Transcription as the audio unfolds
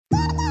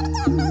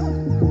Everybody,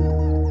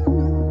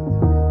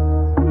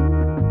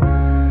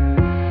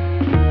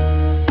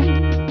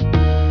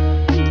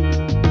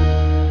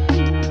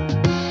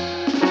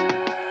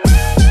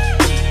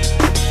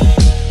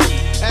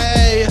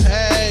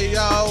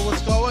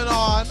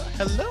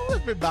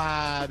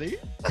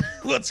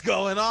 what's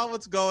going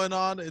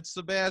on? It's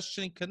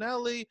Sebastian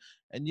Canelli,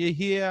 and you're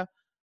here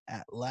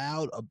at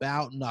Loud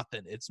About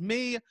Nothing. It's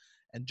me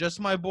and just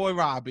my boy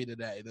Robbie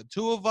today. The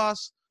two of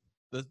us,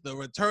 the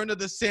return of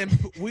the simp.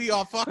 We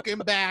are fucking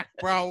back,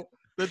 bro.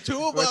 The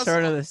two of us.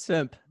 Return of the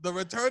simp. The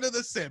return of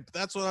the simp.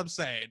 That's what I'm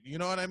saying. You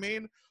know what I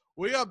mean?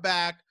 We are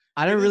back.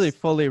 I didn't really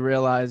fully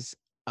realize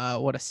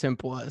what a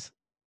simp was.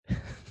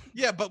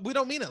 Yeah, but we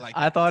don't mean it like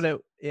that. I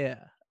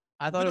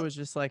thought it was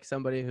just like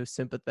somebody who's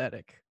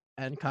sympathetic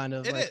and kind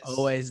of like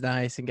always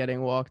nice and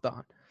getting walked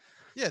on.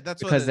 Yeah,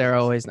 that's because they're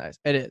always nice.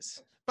 It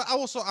is. But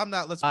I'm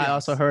not. Let's be I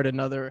honest. also heard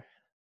another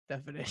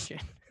definition.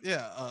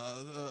 Yeah,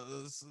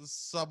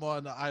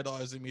 someone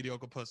idolizing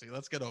mediocre pussy.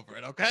 Let's get over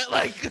it, okay?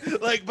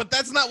 Like, but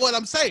that's not what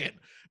I'm saying.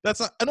 That's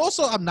not, and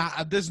also I'm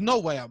not. There's no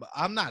way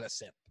I'm not a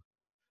simp.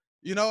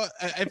 You know,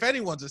 if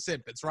anyone's a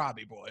simp, it's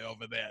Robbie boy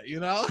over there. You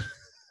know.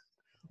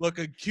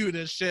 Looking cute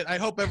as shit. I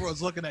hope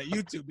everyone's looking at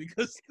YouTube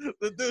because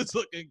the dude's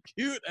looking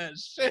cute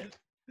as shit.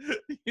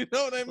 You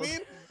know what I mean?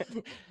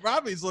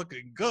 Robbie's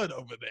looking good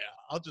over there.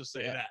 I'll just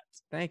say that.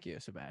 Thank you,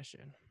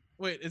 Sebastian.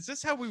 Wait, is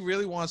this how we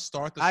really want to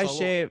start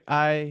the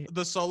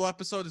the solo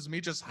episode? Is me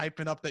just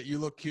hyping up that you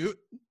look cute?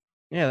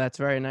 Yeah, that's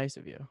very nice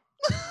of you.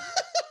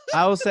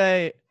 I will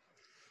say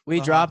we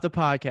dropped the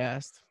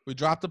podcast. We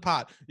dropped the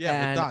pod.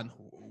 Yeah, we're done.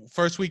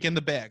 First week in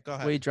the bag. Go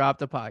ahead. We dropped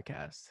the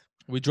podcast.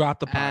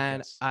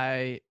 And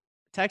I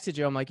texted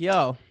you. I'm like,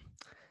 yo,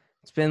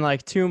 it's been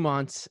like 2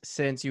 months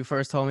since you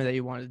first told me that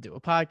you wanted to do a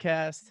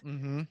podcast.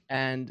 Mm-hmm.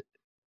 And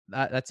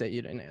that's it.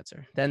 You didn't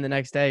answer. Then the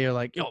next day you're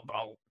like, yo,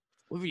 bro,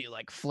 what were you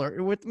like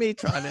flirting with me?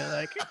 Trying to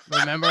like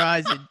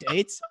memorize your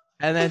dates?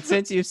 And then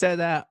since you said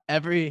that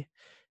every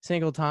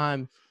single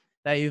time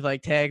that you've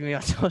like tagged me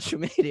on social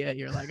media,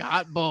 you're like,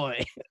 hot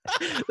boy,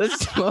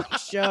 let's do a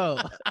show.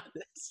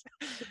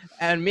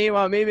 And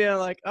meanwhile, maybe I'm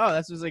like, oh,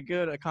 this was a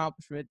good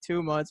accomplishment.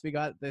 2 months, we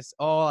got this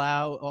all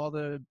out, all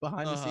the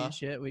behind the scenes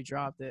shit. We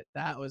dropped it.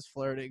 That was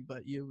flirting,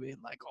 but you being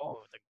like,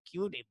 oh, the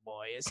cutie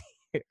boy is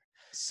here.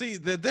 See,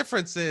 the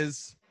difference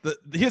is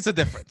here's the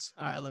difference.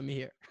 All right, let me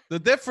hear. The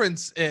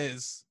difference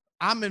is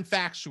I'm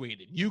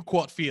infatuated. You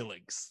caught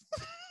feelings.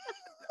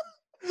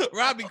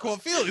 Robbie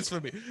caught feelings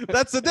for me.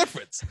 That's the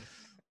difference.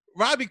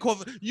 Robbie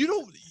called.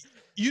 You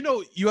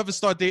ever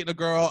start dating a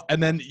girl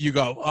and then you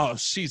go, oh,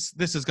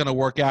 this is gonna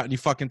work out, and you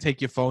fucking take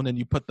your phone and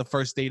you put the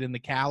first date in the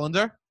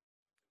calendar?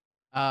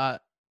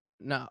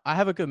 No, I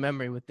have a good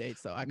memory with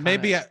dates though.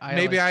 Maybe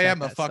I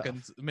am a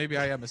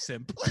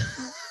simp.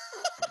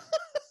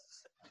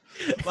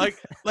 like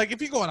if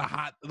you go on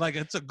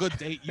it's a good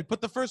date, you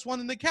put the first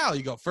one in the cal.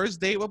 You go first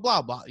date with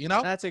blah blah. You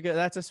know, that's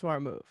a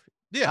smart move.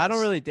 Yeah, I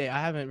don't really date. I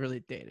haven't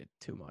really dated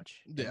too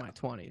much in my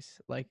 20s,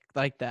 like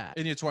that.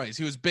 In your 20s,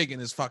 he was big in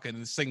his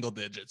fucking single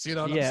digits. You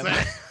know what I'm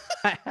saying?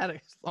 I had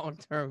a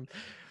long-term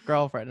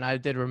girlfriend, and I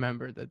did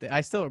remember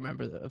I still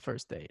remember the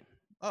first date.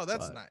 Oh,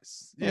 that's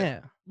nice. Yeah.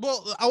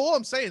 Well, all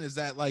I'm saying is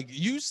that like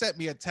you sent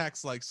me a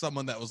text like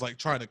someone that was like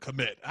trying to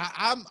commit.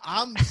 I'm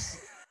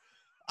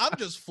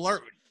just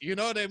flirting. You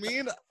know what I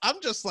mean? I'm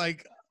just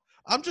like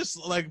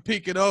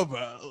peeking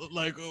over,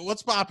 like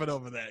what's popping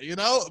over there, you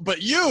know?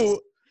 But you're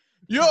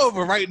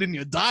over writing in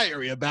your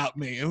diary about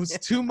me. It was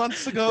 2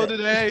 months ago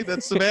today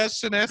that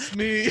Sebastian asked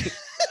me.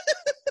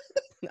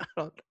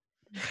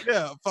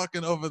 Yeah,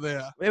 fucking over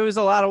there. It was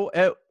a lot of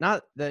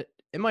not that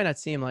it might not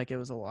seem like it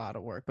was a lot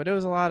of work, but it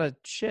was a lot of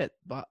shit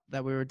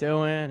that we were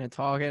doing and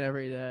talking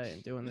every day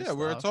and doing this. Yeah,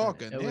 we were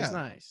talking. It was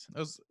nice. It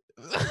was.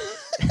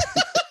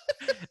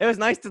 It was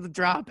nice to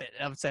drop it.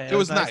 I'm saying it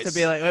was nice to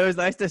be like. It was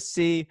nice to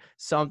see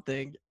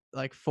something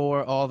like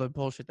for all the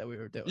bullshit that we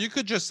were doing. You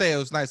could just say it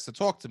was nice to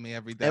talk to me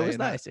every day. It was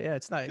nice. Yeah,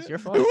 it's nice. You're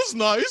funny. It was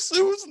nice.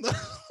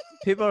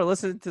 People are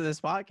listening to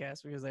this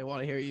podcast because they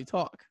want to hear you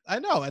talk. I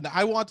know, and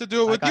I want to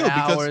do it with you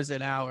because hours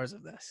and hours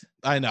of this.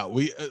 I know.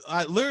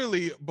 I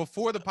literally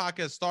before the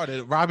podcast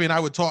started, Robbie and I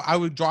would talk. I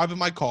would drive in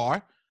my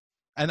car,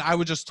 and I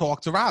would just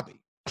talk to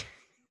Robbie.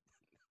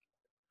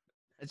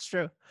 It's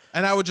true.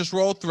 And I would just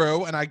roll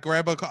through, and I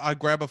grab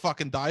a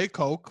fucking Diet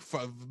Coke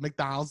from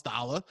McDonald's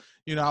 $1,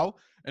 you know.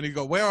 And he'd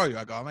go, "Where are you?"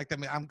 I go,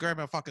 "I'm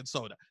grabbing a fucking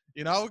soda,"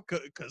 you know,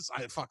 because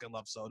I fucking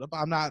love soda, but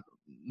I'm not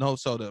no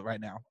soda right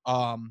now.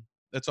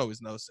 It's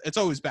always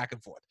back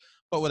and forth,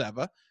 but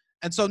whatever.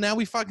 And so now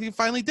we fucking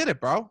finally did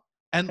it, bro.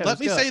 And let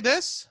me say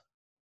this: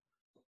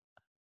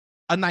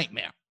 a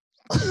nightmare.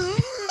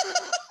 The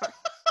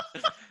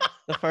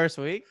first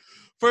week.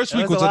 First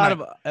week was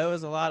it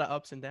was a lot of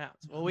ups and downs.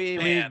 Well,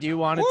 you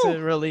wanted to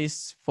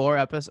release 4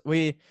 episodes.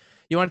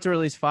 You wanted to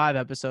release 5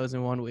 episodes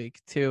in 1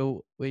 week.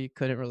 2 we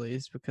couldn't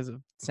release because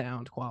of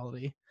sound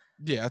quality.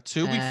 Yeah,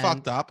 2 we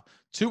fucked up.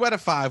 2 out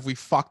of 5 we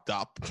fucked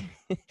up.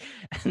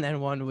 And then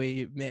 1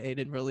 we made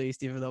and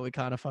released, even though we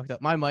kind of fucked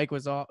up. My mic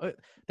was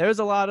there was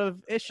a lot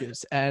of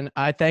issues, and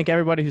I thank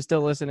everybody who's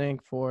still listening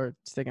for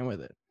sticking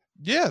with it.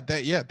 Yeah,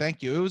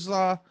 thank you. It was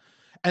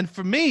and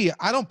for me,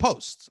 I don't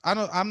post.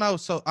 I'm not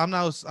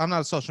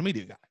a social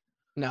media guy.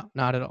 No,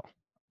 not at all.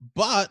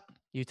 But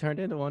You turned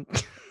into one.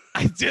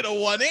 I did a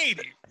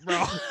 180,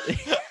 bro.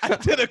 I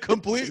did a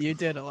complete You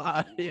did a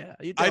lot. Yeah,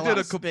 you did I a lot did a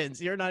of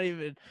spins. You're not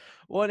even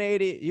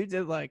 180. You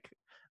did like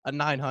a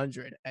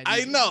 900, and I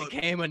you know.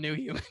 became a new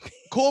human.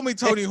 Call me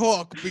Tony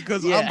Hawk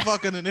because I'm Yeah.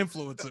 fucking an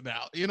influencer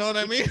now. You know what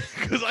I mean?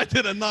 Because I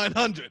did a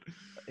 900.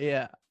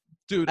 Yeah.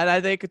 Dude, And I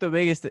think the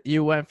biggest that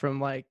you went from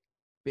like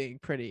being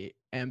pretty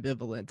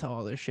ambivalent to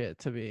all this shit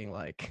to being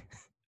like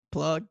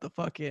plug the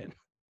fuck in.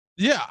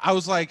 yeah, I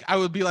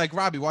would be like,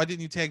 Robbie, why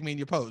didn't you tag me in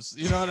your post?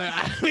 You know what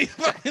I mean?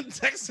 Fucking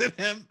texted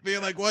him,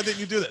 being like, why didn't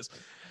you do this?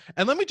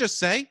 And let me just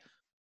say,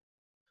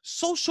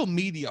 social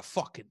media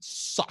fucking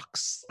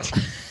sucks.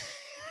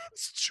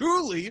 it's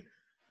truly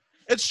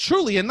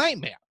a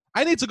nightmare.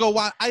 I need to go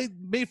watch. I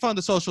made fun of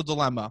the Social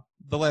Dilemma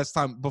the last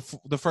time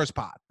before the first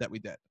pod that we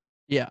did.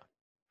 Yeah.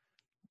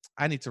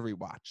 I need to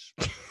rewatch.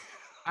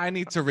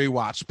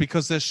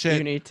 Because this shit.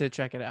 You need to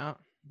check it out.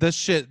 The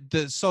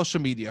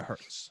social media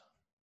hurts.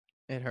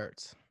 It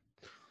hurts.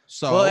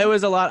 So Well, it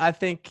was a lot. I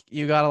think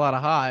you got a lot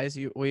of highs.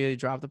 We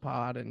dropped the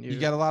pod, and you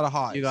get a lot of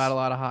highs. You got a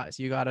lot of highs.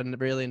 You got a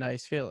really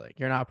nice feeling.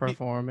 You're not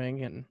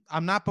performing, and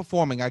I'm not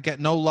performing. I get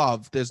no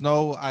love. There's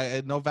no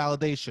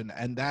validation,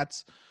 and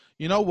that's,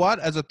 you know what?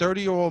 As a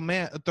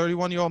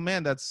 31-year-old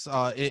man that's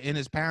in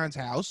his parents'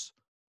 house,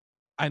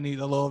 I need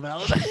a little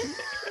validation.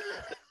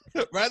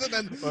 rather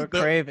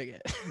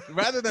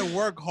than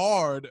work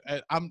hard,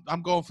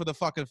 I'm going for the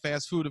fucking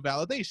fast food of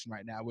validation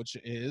right now, which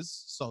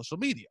is social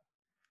media.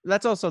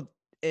 That's also,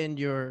 in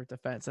your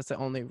defense, that's the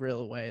only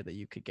real way that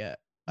you could get.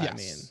 Yes. I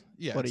mean,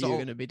 yeah. what are you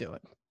going to be doing?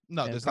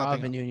 No, there's Improv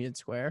nothing in Union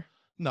Square.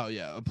 No,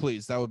 yeah,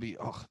 please. That would be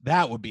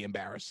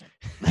embarrassing.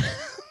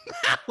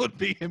 That would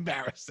be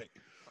embarrassing.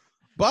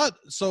 But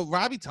so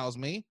Robbie tells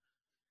me,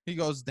 he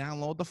goes,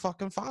 download the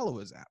fucking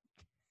Followers app.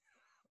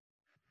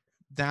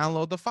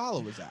 Download the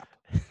Followers app.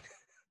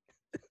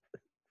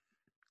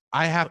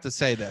 I have to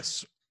say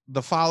this.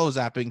 The Followers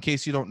app, in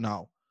case you don't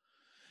know,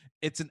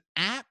 it's an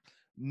app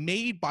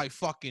made by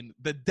fucking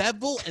the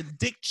devil and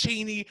Dick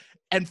Cheney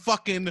and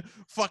fucking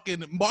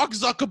Mark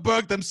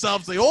Zuckerberg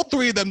themselves. All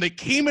three of them, they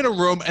came in a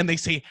room and they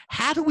say,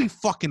 how do we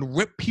fucking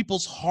rip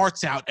people's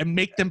hearts out and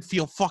make them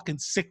feel fucking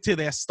sick to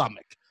their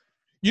stomach?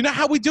 You know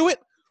how we do it?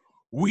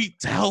 We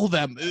tell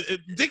them.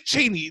 Dick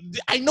Cheney,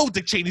 I know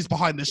Dick Cheney's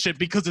behind this shit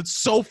because it's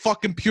so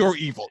fucking pure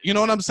evil. You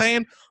know what I'm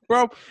saying,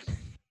 bro?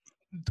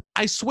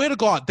 I swear to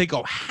God, they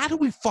go, how do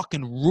we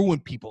fucking ruin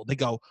people? They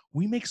go,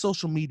 we make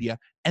social media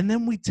and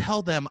then we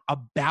tell them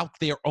about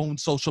their own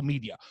social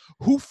media.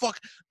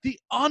 The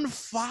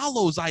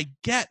unfollows I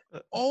get.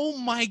 Oh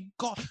my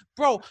God.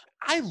 Bro,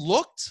 I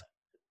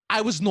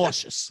was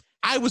nauseous.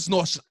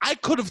 I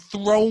could have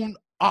thrown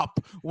up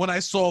when I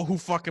saw who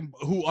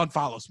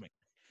unfollows me.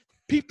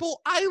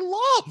 People I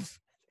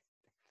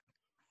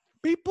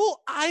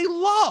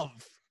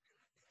love.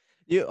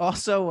 You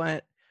also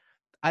went,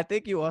 I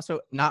think you also,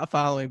 not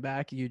following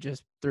back, you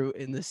just threw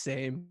in the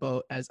same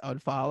boat as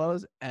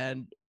unfollows,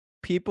 and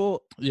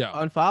people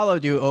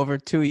unfollowed you over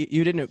 2 years.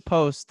 You didn't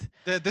post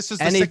this is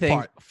the anything sick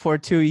part. for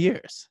 2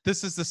 years.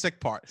 This is the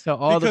sick part. So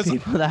the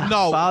people that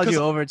followed you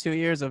over 2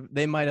 years,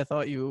 they might have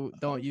thought you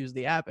don't use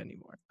the app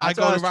anymore. That's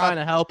why I was trying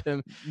to help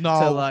him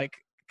to like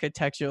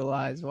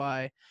contextualize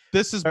why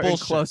this is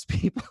bullshit. Close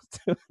people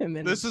to him.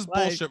 This is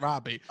bullshit,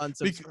 Robbie.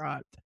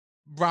 Unsubscribed.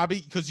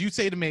 Robbie, because you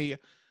say to me,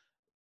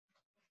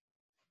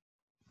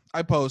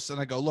 I post and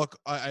I go, look,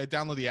 I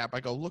download the app. I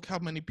go, look how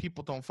many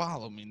people don't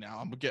follow me now.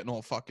 I'm getting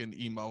all fucking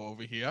emo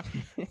over here.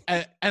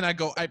 and I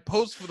go, I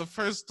post for the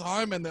first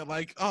time and they're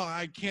like, oh,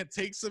 I can't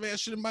take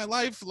Sebastian in my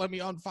life. Let me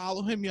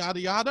unfollow him, yada,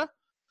 yada.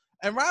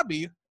 And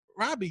Robbie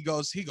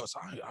goes,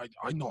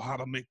 I know how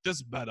to make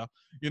this better.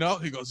 You know,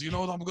 he goes, you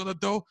know what I'm going to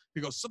do?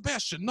 He goes,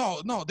 Sebastian,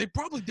 no, they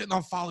probably didn't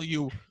unfollow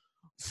you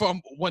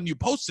from when you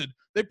posted.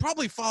 They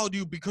probably unfollowed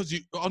you because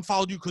you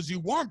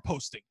weren't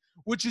posting.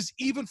 Which is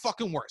even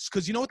fucking worse.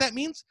 Because you know what that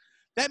means?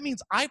 That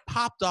means I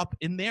popped up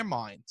in their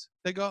mind.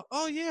 They go,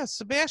 oh, yeah,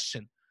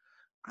 Sebastian.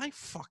 I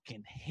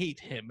fucking hate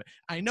him.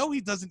 I know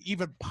he doesn't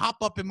even pop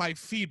up in my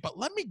feed, but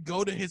let me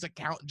go to his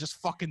account and just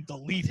fucking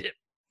delete him.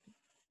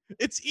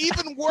 It's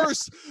even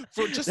worse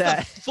for just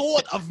the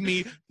thought of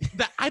me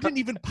that I didn't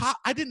even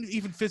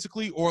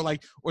physically or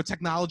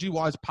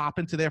technology-wise pop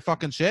into their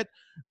fucking shit.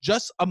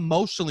 Just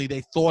emotionally,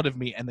 they thought of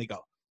me and they go,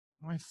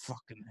 I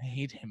fucking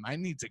hate him. I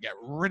need to get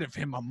rid of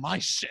him on my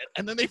shit.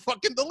 And then they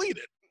fucking delete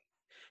it.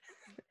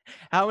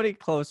 How many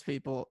close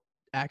people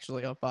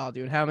actually unfollowed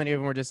you? And how many of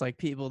them were just like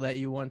people that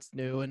you once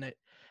knew? And it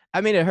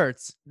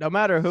hurts. No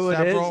matter who it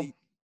is.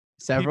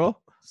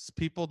 Several?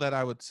 People that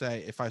I would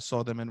say, if I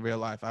saw them in real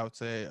life, I would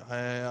say,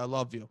 hey, I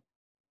love you.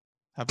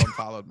 Have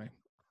unfollowed me.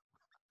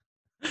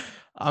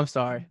 I'm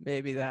sorry.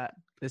 Maybe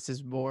this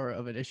is more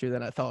of an issue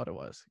than I thought it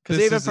was.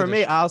 Because even for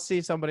me, I'll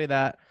see somebody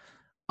that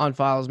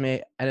unfollows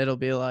me and it'll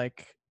be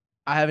like,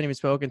 I haven't even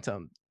spoken to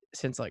him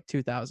since like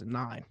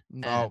 2009.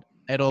 No.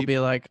 it'll be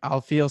like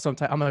I'll feel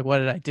sometimes. I'm like, what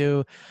did I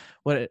do?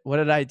 What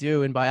did I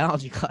do in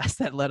biology class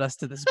that led us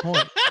to this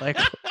point? Like,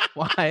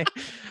 why?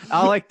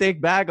 I'll like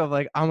think back of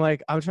like I'm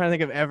trying to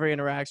think of every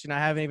interaction. I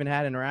haven't even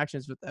had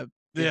interactions with them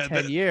in Yeah,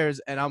 10 years,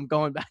 and I'm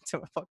going back to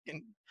a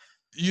fucking.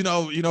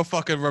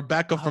 Fucking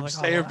Rebecca I'm from like,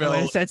 oh, I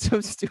Sayreville. said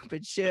some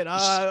stupid shit.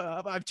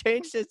 I've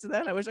changed since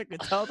then. I wish I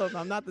could tell them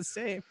I'm not the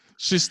same.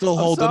 She's still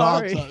I'm holding on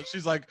sorry. to.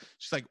 She's like,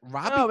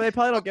 Robbie. No, they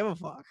probably don't give a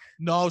fuck.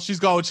 No, she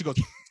goes,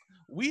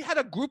 we had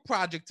a group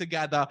project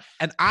together,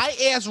 and I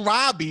asked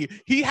Robbie,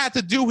 he had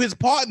to do his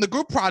part in the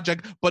group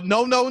project, but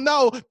no.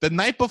 The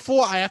night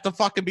before, I have to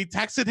fucking be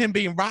texting him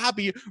being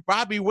Robbie,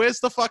 where's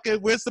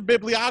the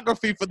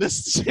bibliography for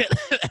this shit?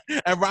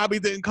 And Robbie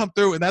didn't come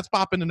through, and that's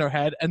popping in her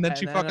head, and then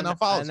she fucking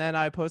unfollows. And then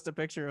I post a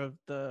picture of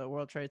the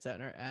World Trade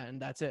Center, and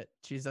that's it.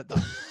 She's at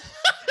the.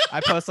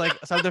 I post like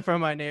something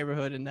from my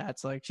neighborhood, and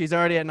that's like she's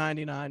already at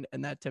 99,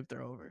 and that tipped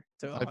her over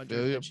to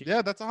 100.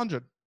 Yeah, that's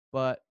 100.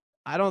 But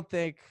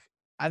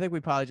I think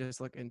we probably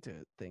just look into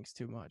things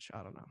too much.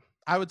 I don't know.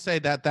 I would say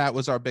that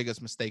was our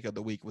biggest mistake of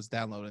the week was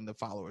downloading the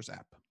followers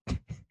app.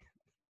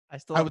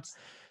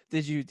 Do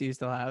you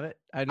still have it?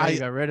 I know you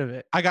got rid of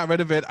it. I got rid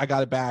of it. I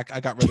got it back.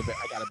 I got rid of it.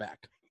 I got it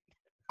back.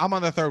 I'm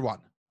on the third one.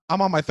 I'm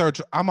on my third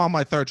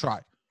try.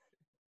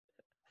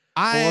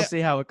 We'll see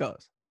how it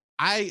goes.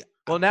 I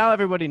Well, now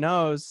everybody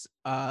knows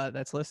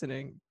that's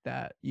listening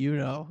that you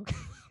know.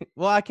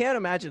 Well, I can't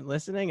imagine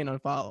listening and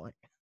unfollowing.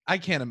 I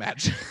can't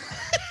imagine.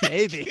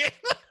 Maybe.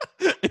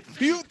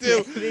 If you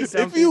do,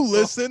 if you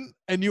listen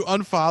and you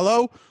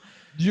unfollow,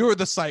 you're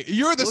the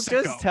You're the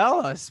sicko. Just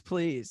tell us,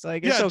 please.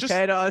 Like, it's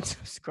okay to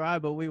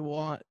unsubscribe, but we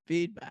want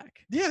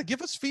feedback. Yeah,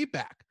 give us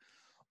feedback.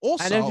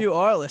 Also, and if you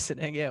are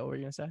listening, yeah, what were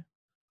you gonna say?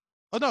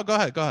 Oh no, go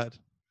ahead.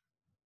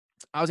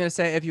 I was gonna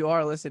say, if you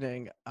are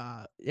listening,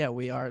 yeah,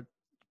 we are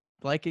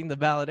liking the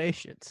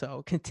validation.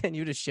 So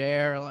continue to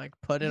share, like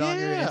put it on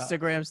your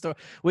Instagram story.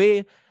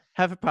 We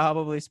have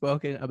probably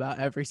spoken about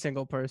every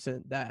single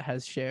person that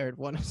has shared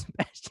one of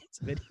Sebastian's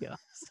videos.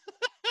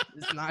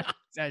 It's not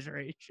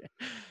exaggeration.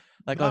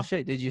 Like, oh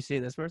shit, did you see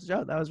this person?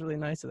 Oh, that was really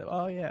nice of them.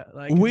 Oh yeah.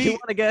 Like, if you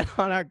want to get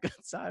on our good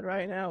side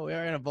right now, we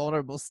are in a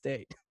vulnerable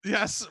state.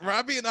 Yes,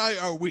 Robbie and I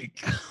are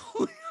weak.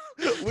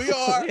 we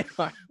are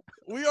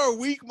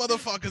weak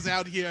motherfuckers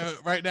out here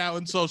right now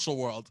in social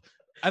world.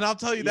 And I'll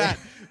tell you that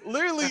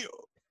literally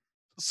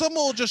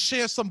someone will just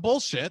share some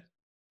bullshit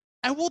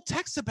and we'll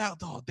text about,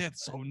 oh,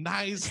 that's so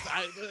nice.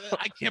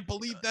 I can't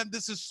believe them.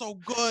 This is so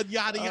good.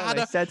 Yada,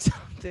 yada. They said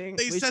something.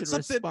 They said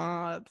something.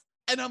 Respond.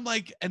 And I'm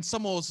like, and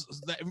someone was,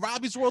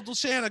 Robbie's World will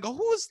share. And I go,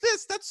 who is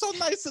this? That's so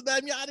nice of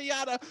them. Yada,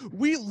 yada.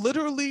 We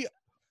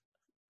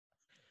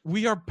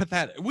are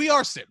pathetic. We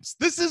are Simps.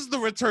 This is the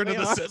return of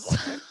the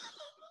Simps.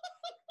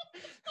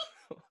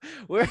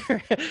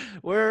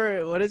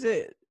 we're what is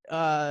it?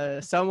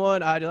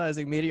 Someone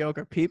idolizing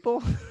mediocre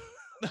people.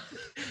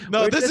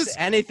 No, this is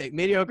anything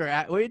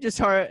mediocre. We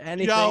just are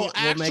anything will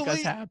make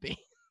us happy.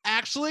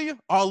 Actually,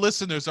 our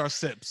listeners are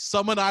Simps.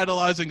 Someone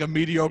idolizing a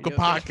mediocre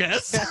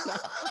podcast.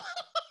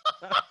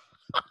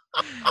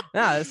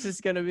 No, this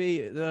is gonna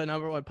be the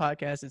 #1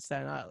 podcast in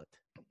Staten Island.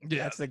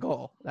 Yeah, that's the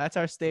goal. That's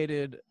our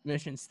stated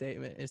mission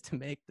statement: is to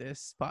make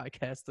this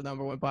podcast the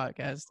 #1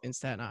 podcast in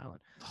Staten Island.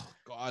 Oh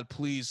God,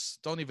 please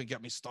don't even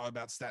get me started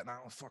about Staten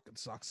Island. Fucking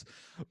sucks.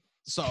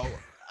 So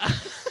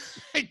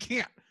I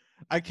can't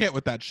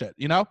with that shit.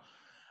 You know,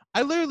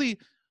 I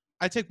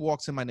take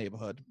walks in my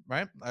neighborhood.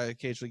 Right, I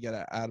occasionally get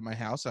out of my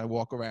house. I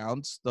walk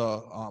around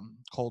the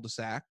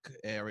cul-de-sac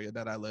area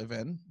that I live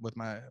in with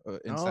my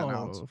in Staten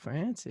Island. Oh,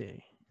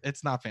 fancy.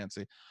 It's not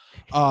fancy.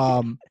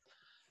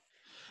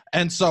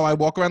 And so I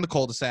walk around the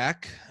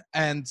cul-de-sac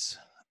and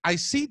I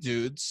see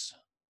dudes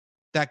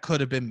that could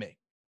have been me.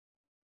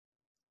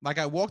 Like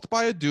I walked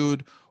by a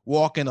dude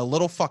walking a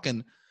little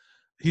fucking,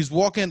 he's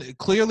walking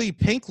clearly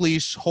pink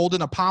leash,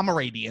 holding a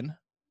Pomeranian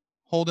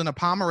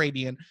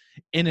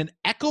in an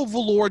Echo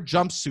Velour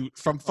jumpsuit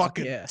from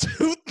fucking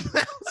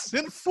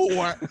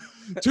 2004.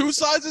 2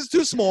 sizes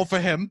too small for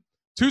him.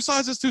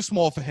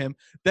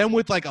 Then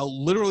with like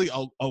literally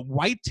a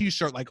white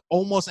t-shirt, like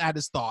almost at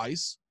his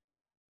thighs.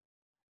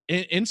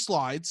 In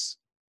slides,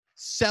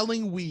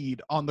 selling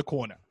weed on the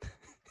corner.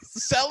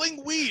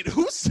 Selling weed.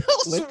 Who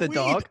sells with the weed?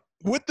 Dog?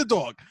 With the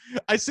dog.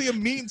 I see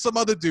him meeting some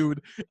other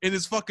dude in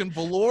his fucking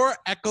velour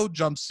Echo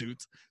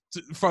jumpsuit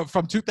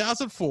from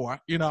 2004,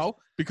 you know,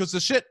 because the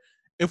shit,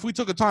 if we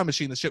took a time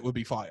machine, the shit would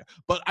be fire.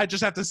 But I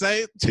just have to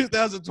say,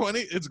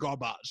 2020, it's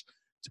garbage.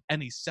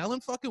 And he's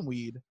selling fucking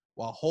weed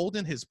while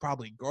holding his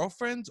probably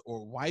girlfriend's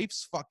or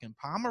wife's fucking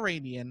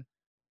Pomeranian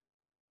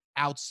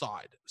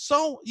outside.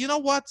 So, you know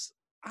what?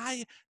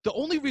 The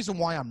only reason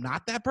why I'm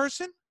not that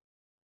person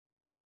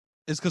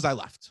is because I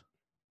left.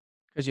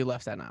 Because you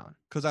left Staten Island.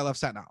 Because I left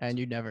Staten Island. And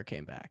you never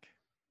came back.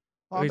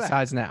 Well,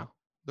 besides now.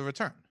 The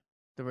return.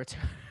 The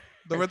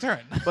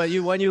return. But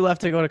when you left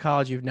to go to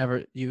college, you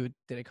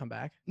didn't come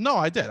back? No,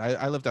 I did.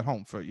 I lived at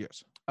home for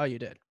years. Oh, you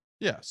did?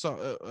 Yeah.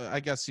 So I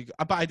guess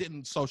but I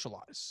didn't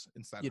socialize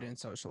instead. You didn't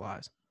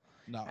socialize.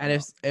 No.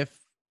 And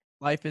if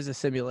life is a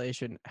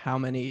simulation, how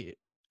many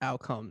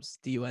outcomes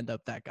do you end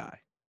up that guy?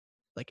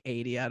 Like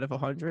 80 out of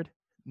 100?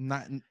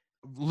 Not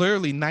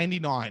literally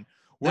 99.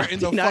 We're in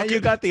the 99, fucking. you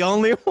got the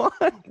only one.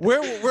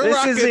 We're This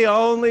rocking. is the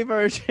only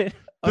version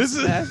of This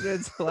is-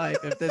 Sebastian's life.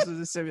 If this was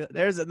a simulation,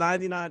 there's a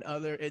 99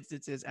 other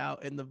instances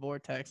out in the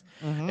vortex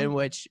Mhm, in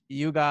which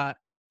you got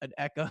an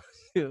echo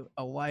to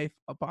a wife,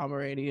 a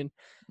Pomeranian,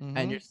 and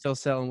mhm. you're still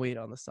selling weed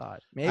on the side.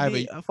 have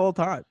Maybe a full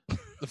time.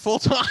 The full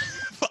time.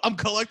 I'm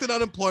collecting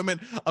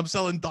unemployment. I'm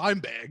selling dime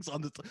bags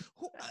on the.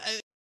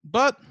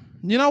 But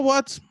you know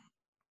what?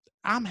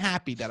 I'm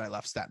happy that I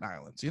left Staten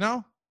Island. You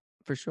know?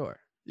 For sure.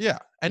 Yeah,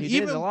 and You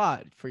even did a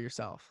lot for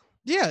yourself.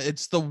 yeah,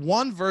 it's the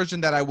one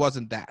version that I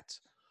wasn't that.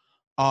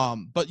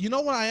 But you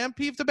know what I am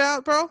peeved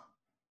about, bro?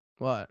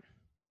 What?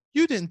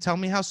 You didn't tell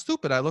me how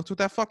stupid I looked with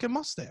that fucking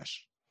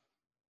mustache.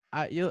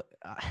 I You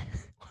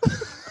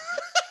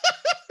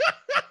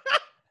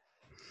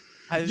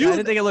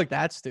didn't think it looked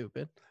that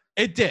stupid.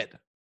 It did.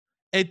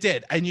 It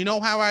did. And you know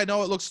how I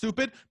know it looks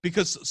stupid?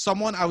 Because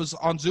I was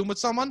on Zoom with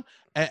someone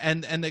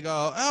and they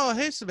go, oh,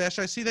 hey,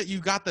 Sebastian, I see that you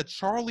got the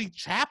Charlie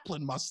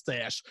Chaplin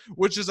mustache,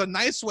 which is a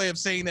nice way of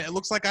saying that it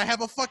looks like I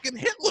have a fucking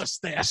Hitler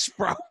stash,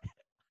 bro.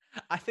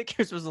 I think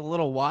yours was a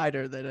little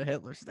wider than a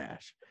Hitler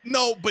stash.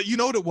 No, but you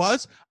know what it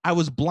was? I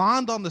was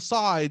blonde on the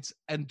sides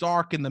and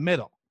dark in the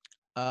middle.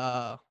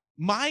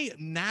 My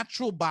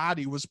natural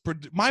body was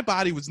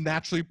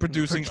naturally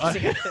producing a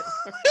Hitler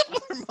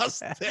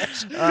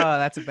mustache. Oh,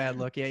 that's a bad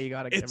look. Yeah, you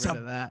gotta get rid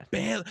of that.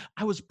 Bad.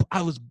 I was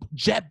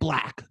jet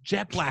black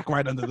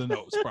right under the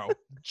nose, bro.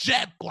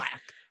 Jet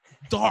black,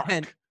 dark,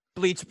 And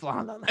bleach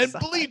blonde on the and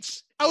side.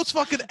 bleach. I was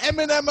fucking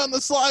Eminem on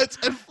the sides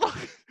and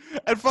fucking.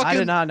 I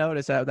did not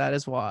notice that. That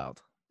is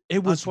wild.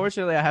 It was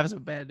Unfortunately, I have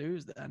some bad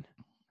news then.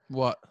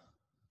 what?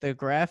 The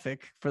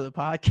graphic for the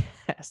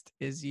podcast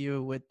is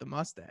you with the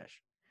mustache.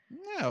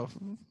 No.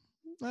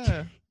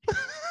 Eh.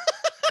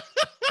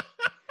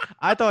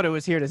 I thought it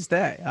was here to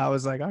stay. I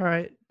was like, all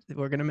right,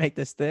 we're gonna make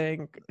this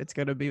thing. It's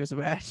gonna be with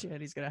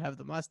Sebastian. He's gonna have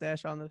the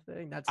mustache on the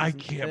thing. That's his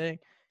thing.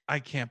 I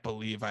can't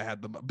believe I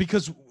had them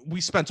because we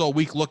spent all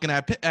week looking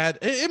at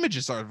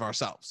images of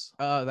ourselves.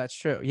 Oh, that's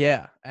true.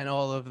 Yeah, and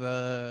all of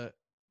the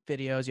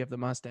videos, you have the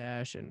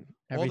mustache and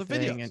everything. All the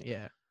videos. And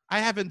yeah, I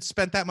haven't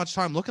spent that much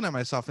time looking at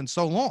myself in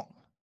so long.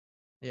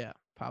 yeah,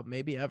 probably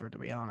maybe ever, to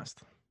be honest.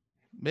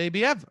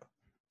 Maybe ever.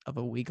 Of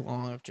a week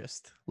long of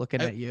just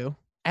looking at you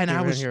and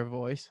I was your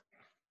voice,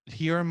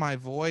 hearing my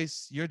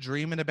voice. You're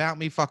dreaming about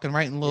me, fucking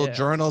writing little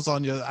journals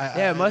on your.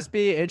 It must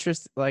be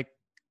interesting. Like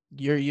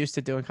you're used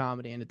to doing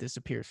comedy and it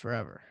disappears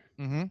forever.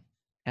 Mm-hmm.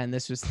 And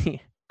this was the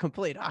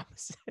complete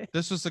opposite.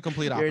 This was the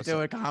complete opposite. You're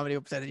doing comedy,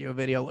 I'm sending you a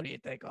video. What do you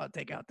think? I'll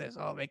take out this.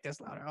 I'll make this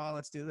louder. Oh,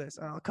 let's do this.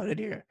 I'll cut it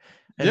here.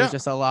 And it's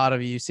just a lot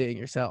of you seeing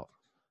yourself.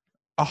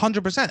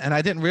 100%. And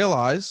I didn't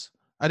realize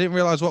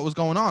what was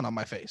going on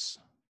my face.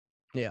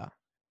 Yeah.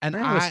 And it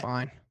was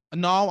fine.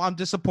 No, I'm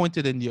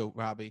disappointed in you,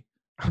 Robbie.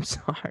 I'm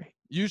sorry.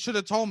 You should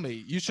have told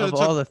me. You should have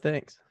all the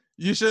things.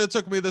 You should have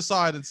took me to the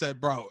side and said,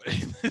 bro,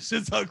 this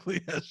is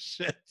ugly as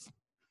shit.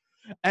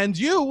 And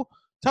you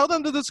tell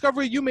them the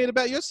discovery you made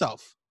about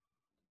yourself.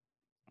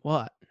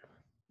 What?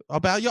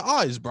 About your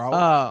eyes, bro.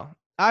 Oh,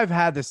 I've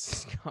had this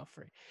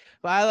discovery.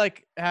 But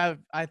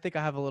I think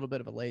I have a little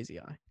bit of a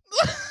lazy eye.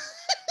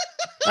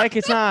 Like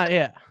it's not,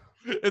 yeah.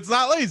 It's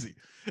not lazy.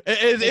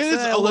 It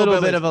is a little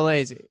bit of a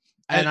lazy.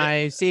 And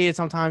I see it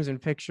sometimes in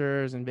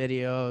pictures and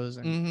videos.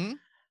 And,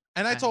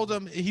 and I told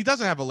him he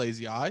doesn't have a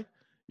lazy eye.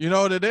 You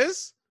know what it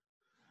is?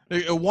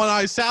 One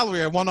eye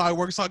salary and one eye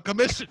works on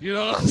commission. You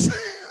know what I'm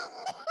saying?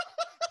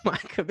 My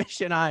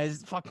commission eye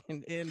is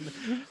fucking in,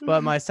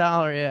 but my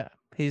salary, yeah,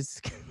 he's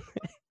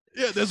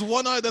there's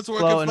one eye that's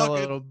working flowing fucking, a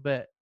little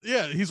bit.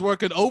 Yeah, he's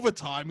working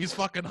overtime. He's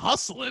fucking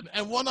hustling,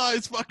 and one eye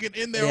is fucking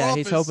in their office. Yeah,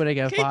 he's hoping to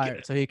get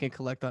fired so he can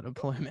collect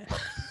unemployment.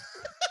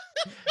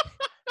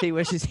 He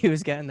wishes he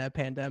was getting that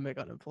pandemic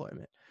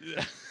unemployment.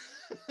 Yeah.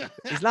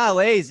 He's not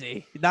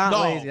lazy.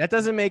 Lazy. That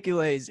doesn't make you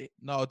lazy.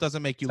 No, it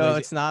doesn't make you lazy. So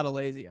it's not a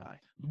lazy eye.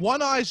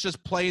 One eye's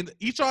just playing.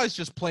 Each eye's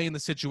just playing the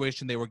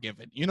situation they were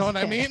given. You know what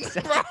I mean?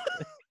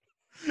 Exactly.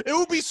 It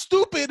would be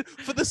stupid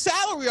for the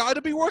salary eye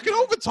to be working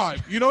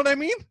overtime. You know what I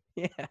mean?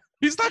 Yeah.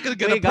 He's not gonna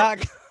get.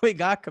 We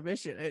got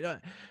commission.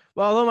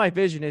 Well, although my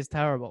vision is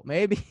terrible,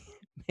 maybe.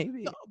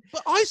 No,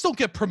 but eyes don't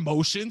get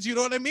promotions. You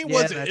know what I mean?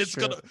 Yeah,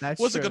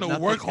 Was it gonna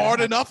work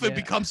hard enough? It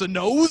becomes a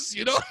nose.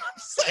 You know what I'm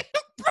saying,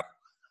 bro?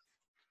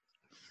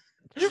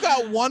 You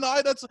got one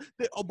eye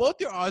both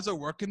your eyes are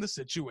working the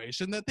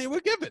situation that they were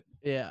given.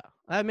 Yeah,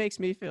 that makes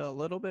me feel a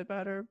little bit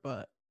better,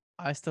 but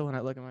I still, when I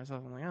look at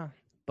myself, I'm like, oh.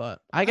 But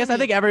I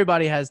think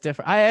everybody has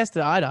different. I asked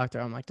the eye doctor,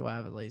 I'm like, do I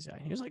have a lazy eye?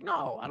 He was like,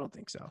 no, I don't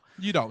think so.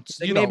 You don't.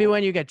 Like maybe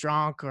when you get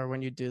drunk or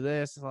when you do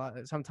this,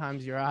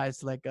 sometimes your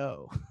eyes let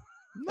go.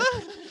 No,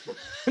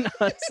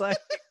 it's like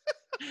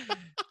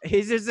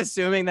he's just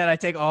assuming that I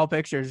take all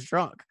pictures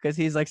drunk because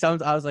he's like, I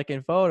was like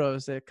in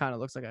photos, it kind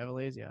of looks like I have a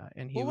lazy eye,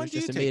 and he was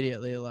just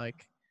immediately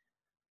like,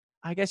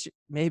 I guess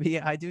maybe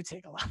I do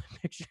take a lot of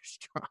pictures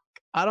drunk.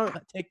 I don't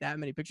take that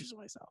many pictures of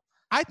myself.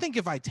 I think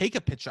if I take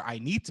a picture, I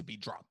need to be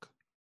drunk.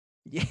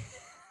 Yeah.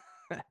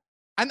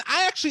 And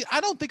I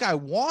don't think I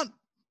want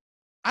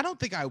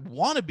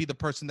to be the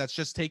person that's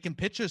just taking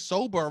pictures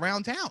sober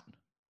around town.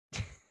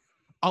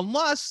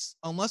 Unless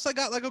I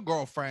got like a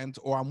girlfriend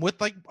or I'm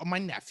with like my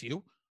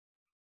nephew.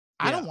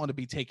 I don't want to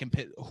be taking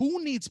pictures.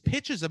 Who needs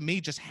pictures of me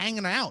just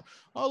hanging out?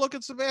 Oh, look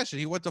at Sebastian.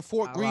 He went to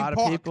Fort Greene Park. A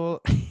lot of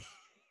people.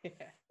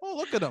 Oh,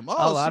 look at him.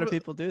 Oh, a lot of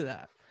people do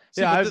that.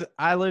 See, yeah,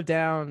 I live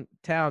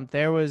downtown.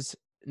 There was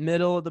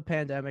middle of the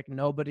pandemic,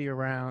 nobody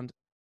around,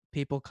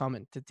 people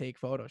coming to take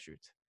photo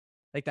shoots.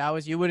 Like that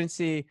was, you wouldn't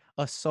see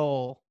a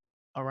soul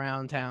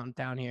around town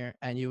down here,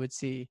 and you would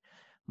see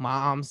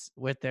moms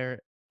with their,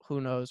 who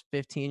knows,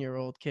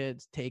 15-year-old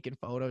kids taking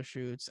photo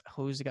shoots,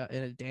 who's got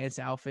in a dance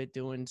outfit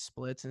doing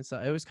splits and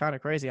stuff. It was kind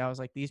of crazy. I was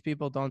like, these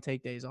people don't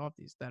take days off,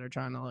 these that are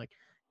trying to like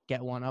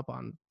get one up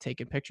on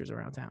taking pictures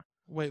around town.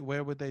 Wait,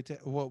 where would they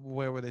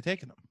where were they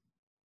taking them?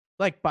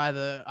 Like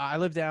I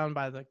live down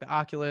by like the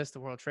Oculus, the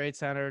World Trade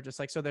Center, just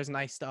like, so there's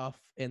nice stuff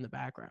in the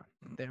background.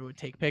 They would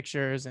take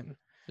pictures, and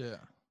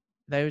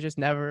they would just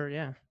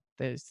never,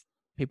 there's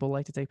people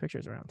like to take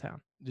pictures around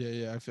town.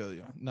 Yeah, I feel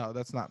you. No,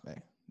 that's not me.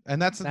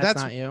 And that's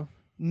not you.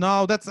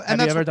 No, that's,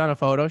 and have you ever done a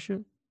photo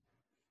shoot?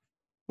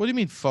 What do you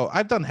mean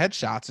I've done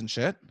headshots and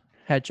shit.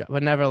 Headshot,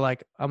 but never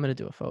like, I'm gonna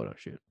do a photo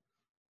shoot.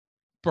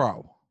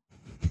 Bro.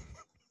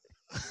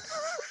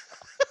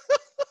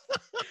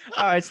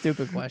 All right,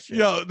 stupid question.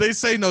 Yo, they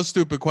say no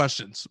stupid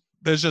questions.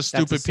 There's just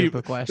stupid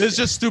people. There's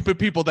just stupid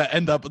people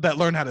that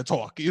learn how to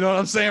talk. You know what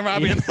I'm saying,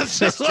 Robbie? Yeah, that's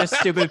just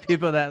stupid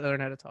people that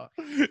learn how to talk.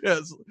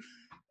 Yes.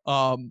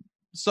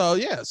 So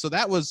yeah.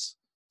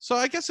 So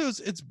I guess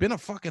it's been a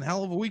fucking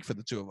hell of a week for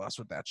the two of us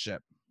with that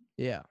shit.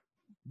 Yeah.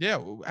 Yeah.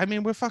 I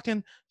mean, we're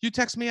fucking. You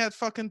text me at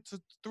fucking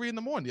 3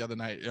 a.m. the other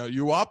night.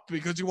 You up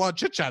because you want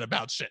to chit chat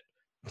about shit.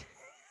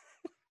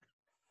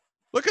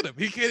 Look at him.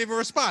 He can't even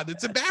respond.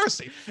 It's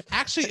embarrassing.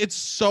 Actually, it's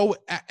so,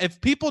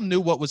 if people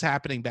knew what was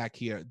happening back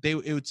here,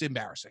 it's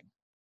embarrassing.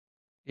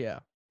 Yeah.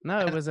 No,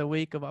 it was a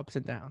week of ups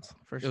and downs,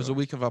 for sure. It was a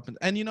week of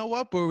and you know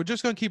what? But we're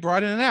just going to keep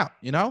riding it out,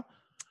 you know?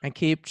 And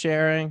keep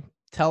sharing.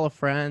 Tell a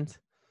friend.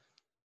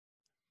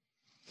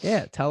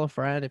 Yeah, tell a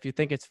friend. If you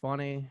think it's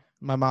funny.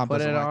 My mom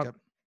doesn't like it.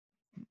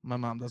 My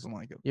mom doesn't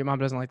like it. Your mom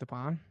doesn't like the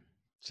pod?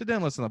 She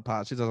didn't listen to the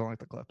pod. She doesn't like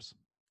the clips.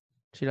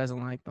 She doesn't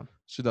like them.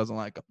 She doesn't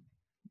like them.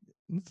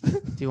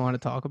 Do you want to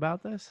talk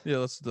about this? Yeah,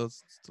 let's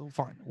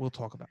fine. We'll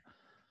talk about it.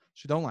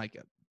 She don't like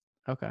it.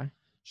 Okay.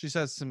 She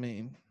says to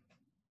me,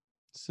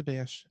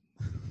 Sebastian,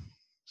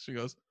 she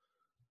goes,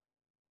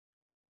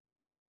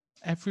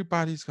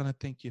 everybody's going to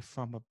think you're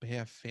from a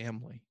bad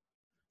family.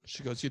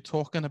 She goes, you're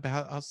talking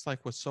about us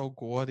like we're so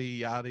gaudy,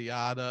 yada,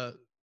 yada.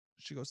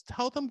 She goes,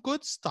 tell them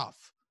good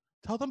stuff.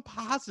 Tell them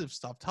positive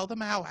stuff. Tell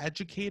them how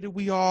educated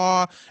we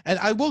are. And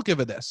I will give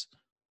her this.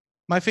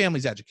 My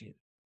family's educated.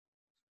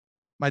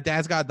 My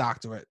dad's got a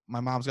doctorate. My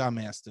mom's got a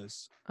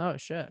master's. Oh,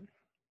 shit.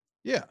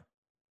 Yeah.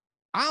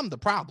 I'm the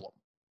problem.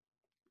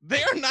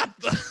 They're not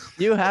the...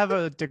 You have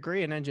a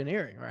degree in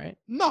engineering, right?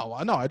 No,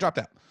 I dropped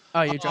out.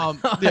 Oh, you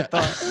dropped out. Yeah.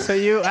 So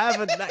you have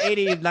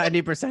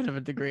 90% of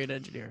a degree in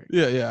engineering.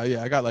 Yeah.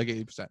 I got like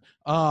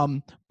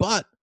 80%.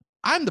 But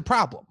I'm the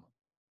problem.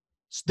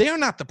 They're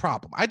not the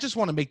problem. I just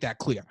want to make that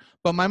clear.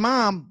 But my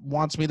mom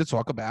wants me to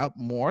talk about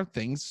more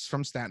things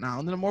from Staten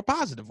Island in a more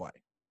positive way.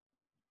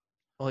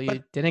 Well,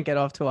 you didn't get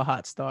off to a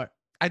hot start.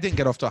 I didn't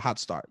get off to a hot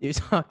start. You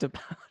talked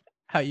about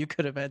how you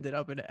could have ended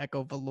up in an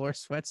Echo velour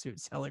sweatsuit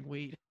selling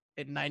weed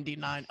in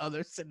 99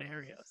 other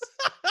scenarios.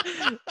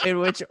 In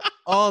which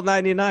all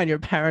 99, your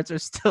parents are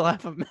still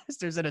have a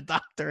master's and a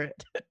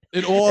doctorate.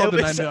 In all the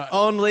 99.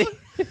 Only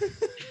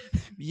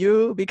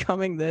you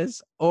becoming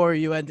this or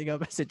you ending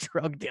up as a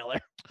drug dealer.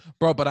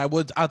 Bro, but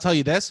I'll tell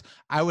you this,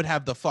 I would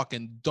have the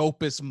fucking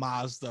dopest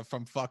Mazda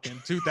from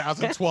fucking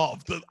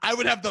 2012. I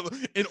would have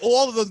in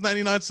all of those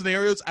 99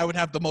 scenarios, I would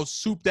have the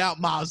most souped out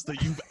Mazda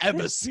you've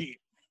ever seen.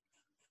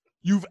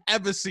 You've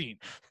ever seen.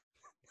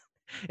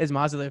 Is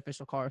Mazda the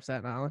official car of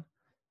Staten Island?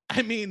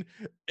 I mean,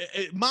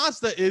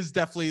 Mazda is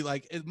definitely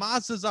like,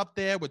 Mazda's up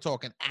there. We're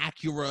talking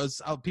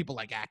Acuras. People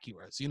like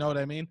Acuras. You know what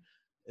I mean?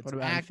 It's what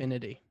about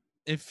Infinity?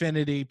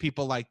 Infinity,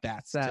 people like that.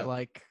 It's that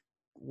like,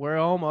 we're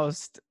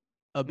almost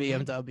a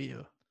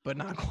BMW, but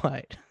not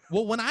quite.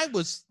 Well, when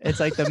it's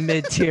like the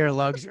mid-tier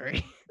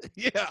luxury.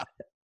 Yeah.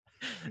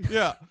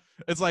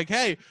 It's like,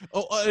 hey,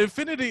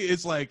 Infinity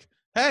is like,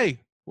 hey,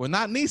 we're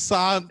not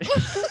Nissan.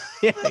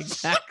 Yeah,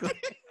 exactly.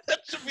 That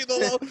should be the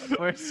low.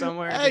 We're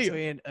somewhere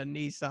between a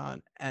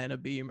Nissan and a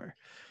Beamer.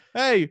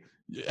 Hey,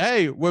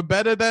 we're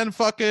better than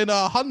fucking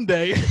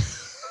Hyundai.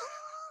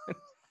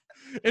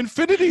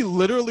 Infinity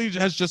literally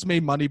has just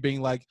made money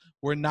being like,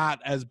 we're not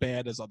as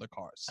bad as other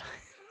cars.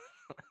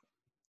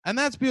 And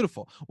that's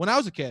beautiful. When I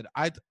was a kid,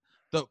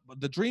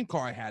 the dream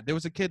car I had, there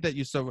was a kid that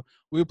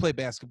we would play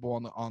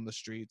basketball on the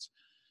streets.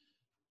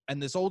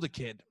 And this older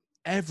kid,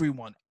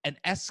 everyone, a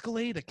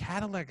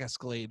Cadillac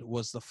Escalade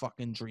was the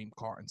fucking dream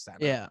car in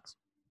Staten Island.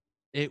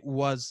 It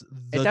was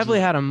it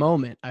definitely had a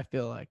moment, I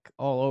feel like,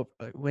 all over.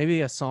 Like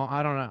maybe a song,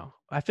 I don't know.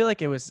 I feel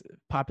like it was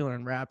popular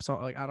in rap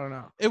song, like I don't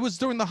know. It was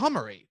during the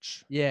Hummer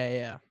age.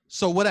 Yeah.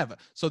 So whatever.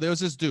 So there was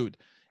this dude.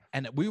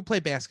 And we would play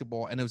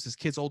basketball, and it was his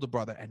kid's older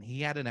brother, and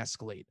he had an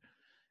Escalade.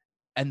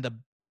 And the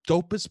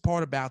dopest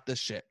part about this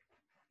shit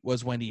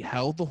was when he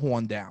held the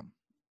horn down,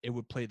 it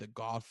would play the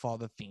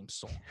Godfather theme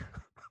song.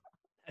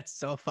 That's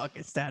so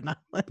fucking Staten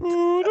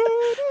Island.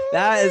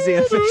 That is the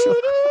official.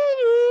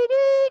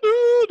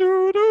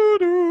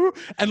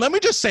 And let me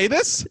just say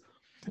this.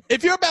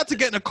 If you're about to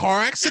get in a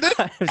car accident,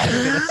 I was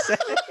just gonna say,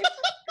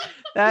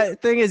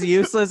 that thing is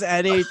useless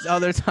any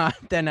other time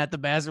than at the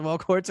basketball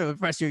court to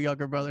impress your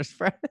younger brother's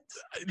friends.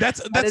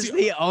 that's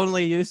The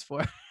only use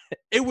for it.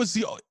 It was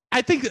the.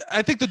 I think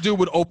the dude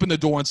would open the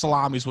door and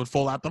salamis would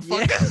fall out the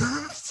fuck.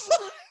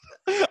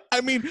 I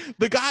mean,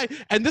 the guy,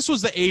 and this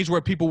was the age where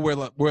people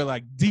wear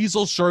like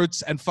diesel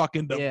shirts and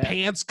fucking the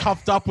pants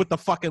cuffed up with the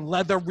fucking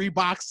leather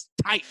Reeboks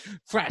tight,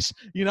 fresh,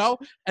 you know?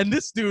 And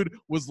this dude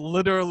was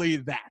literally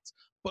that.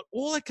 But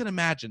all I can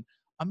imagine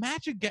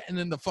getting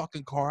in the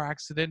fucking car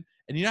accident,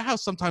 and you know how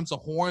sometimes the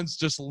horns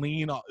just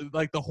lean,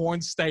 like the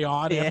horns stay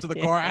on after the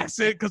car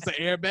accident because the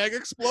airbag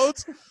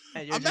explodes?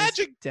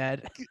 Imagine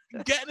dead.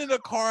 Getting in a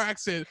car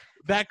accident,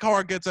 that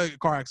car gets a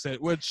car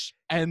accident,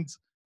 and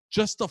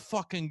just the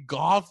fucking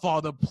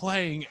Godfather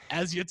playing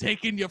as you're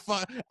taking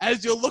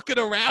as you're looking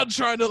around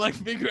trying to like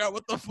figure out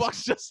what the fuck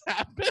just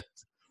happened.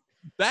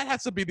 That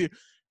has to be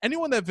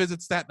anyone that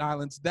visits Staten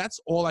Island, that's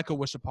all I could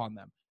wish upon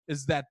them,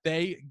 is that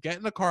they get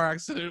in a car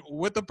accident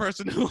with the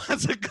person who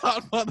has a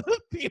Godfather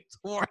theme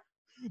tour.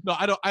 No,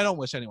 I don't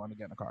wish anyone to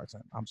get in a car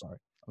accident. I'm sorry.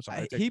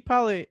 He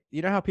probably,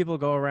 you know how people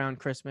go around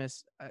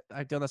Christmas?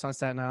 I've done this on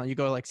Staten Island. You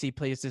go like see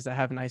places that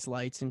have nice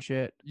lights and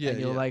shit. Yeah. And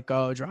you'll like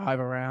go drive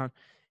around.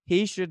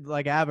 He should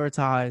like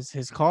advertise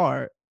his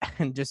car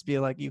and just be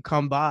like, you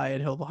come by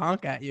and he'll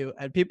honk at you.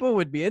 And people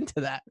would be into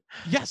that.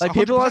 Yes. Like 100%.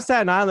 People on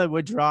Staten Island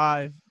would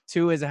drive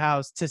to his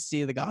house to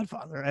see the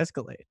Godfather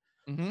Escalade.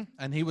 Mm-hmm.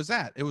 And he was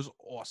that. It was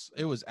awesome.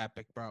 It was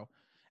epic, bro.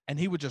 And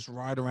he would just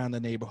ride around the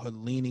neighborhood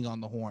leaning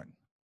on the horn.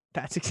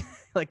 That's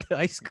like the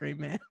ice cream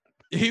man.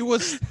 He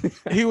was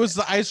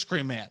the ice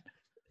cream man.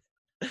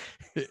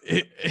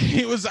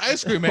 He was the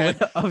ice cream man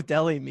of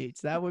deli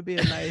meats. That would be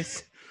a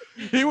nice.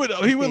 He would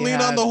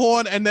lean on the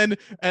horn, and then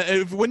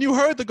when you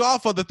heard the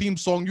Godfather theme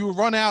song, you would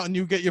run out and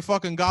you get your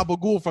fucking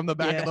gabagool from the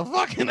back of the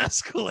fucking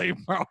Escalade,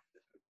 bro.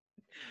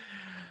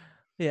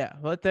 Yeah,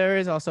 but there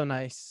is also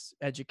nice,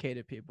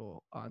 educated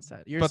people on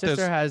set. Your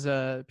sister has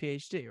a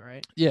PhD,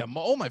 right? Yeah,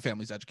 all my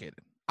family's educated.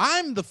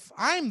 I'm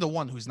the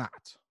one who's not.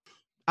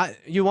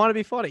 You want to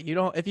be funny. You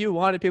don't. If you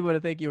wanted people to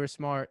think you were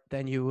smart,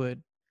 then you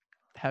would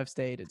have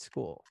stayed at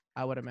school,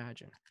 I would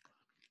imagine.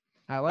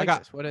 I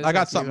got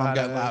something I'm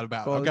getting loud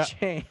about.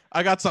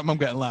 I got something I'm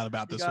getting loud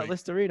about this week. You got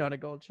Listerine on a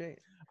gold chain.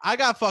 I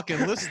got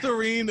fucking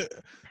Listerine.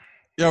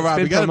 Yo, Rob,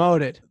 we got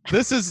promoted.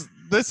 This is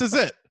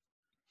it.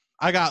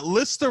 I got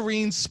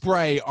Listerine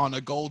spray on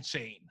a gold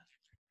chain.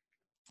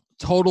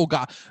 Total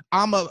god.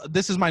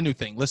 This is my new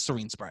thing,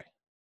 Listerine spray.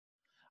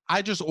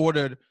 I just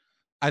ordered.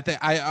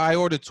 I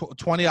ordered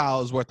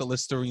 $20 worth of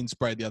Listerine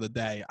spray the other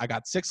day. I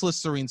got 6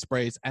 Listerine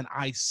sprays, and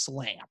I'm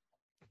spending.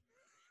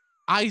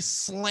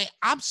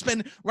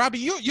 Robbie,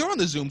 you're on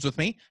the Zooms with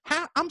me.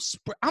 I'm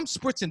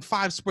spritzing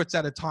 5 spritz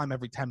at a time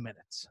every 10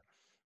 minutes.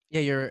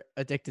 Yeah, you're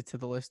addicted to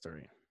the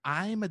Listerine.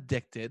 I'm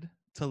addicted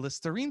to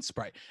Listerine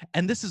spray,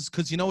 and this is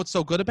because you know what's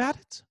so good about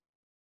it?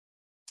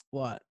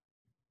 What?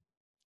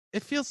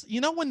 It feels,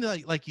 you know, when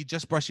like you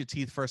just brush your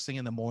teeth first thing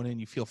in the morning,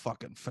 you feel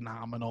fucking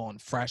phenomenal and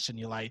fresh, and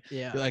you're like,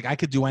 I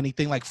could do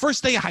anything. Like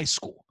first day of high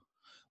school,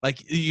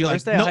 like you're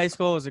first day of high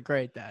school was a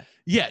great day.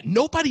 Yeah,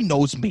 nobody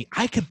knows me.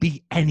 I could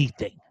be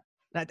anything.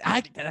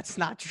 That's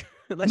not true.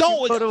 Unless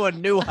you go to a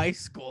new high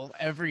school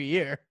every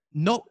year.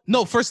 No.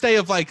 First day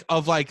of like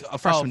a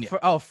freshman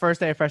year.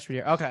 First day of freshman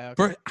year. Okay.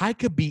 I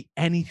could be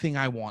anything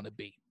I want to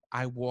be.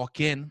 I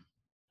walk in.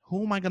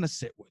 Who am I gonna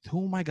sit with?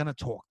 Who am I gonna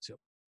talk to?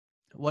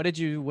 What did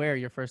you wear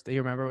your first day?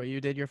 You remember what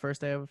you did your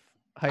first day of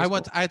high school?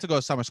 I had to go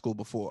to summer school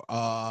before.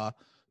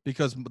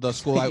 Because the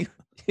school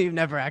you've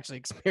never actually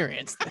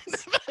experienced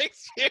this.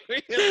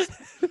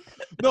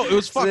 No, it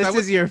was fun. So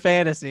this is your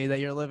fantasy that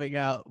you're living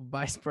out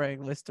by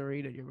spraying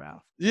Listerine in your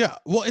mouth. Yeah.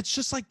 Well, it's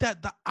just like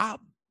that.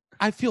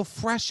 I feel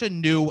fresh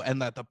and new,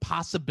 and that the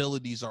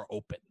possibilities are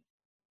open.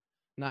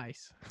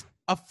 Nice.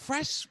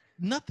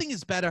 Nothing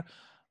is better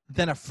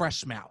than a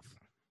fresh mouth.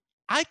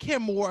 I care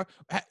more.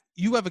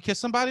 You ever kiss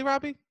somebody,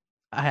 Robbie?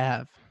 I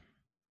have.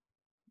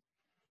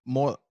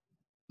 More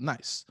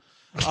nice.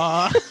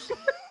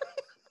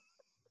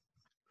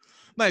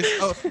 Nice.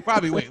 Oh,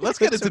 Robbie, wait. Let's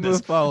get into this.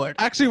 Move forward.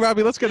 Actually,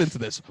 Robbie, let's get into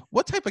this.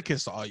 What type of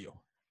kiss are you?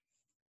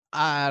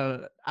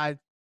 Robbie,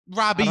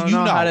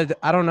 I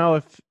don't know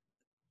if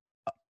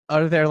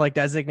are there like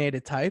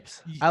designated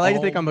types. I like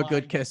to think I'm a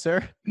good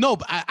kisser. No,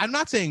 but I'm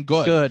not saying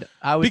good. Good.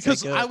 I would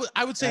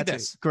say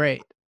this.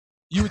 Great.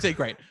 You would say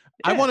great.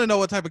 Yeah. I want to know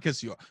what type of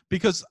kiss you are,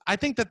 because I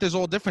think that there's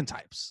all different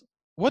types.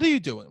 What are you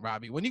doing,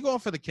 Robbie? When you go in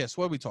for the kiss,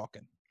 what are we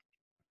talking?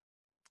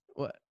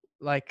 What,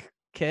 like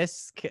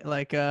kiss?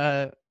 Like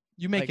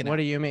you making? Like, what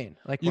do you mean?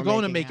 Like you're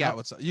going to make out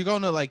with? You're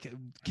going to like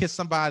kiss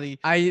somebody?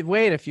 I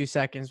wait a few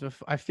seconds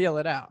before I feel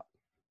it out.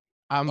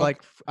 I'm Okay.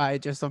 like,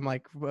 I'm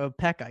like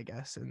peck, I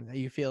guess, and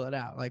you feel it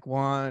out. Like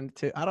 1,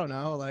 2. I don't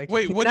know. Like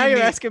Wait, what do now you you're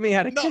mean? asking me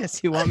how to No.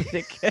 kiss. You want me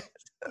to kiss?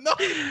 No.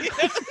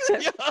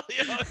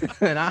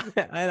 Yeah,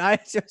 yeah. and I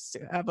just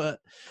have a.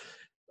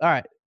 All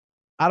right.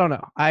 I don't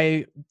know.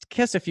 I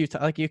kiss a few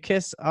times. Like you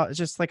kiss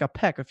just like a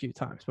peck a few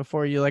times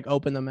before you like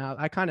open the mouth.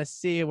 I kind of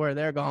see where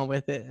they're going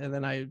with it, and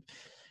then I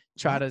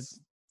try What? to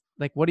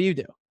like. What do you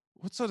do?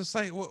 What sort of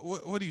sight?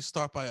 What do you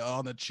start by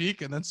on the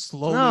cheek and then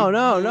slowly No.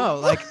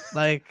 move?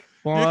 Like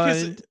You're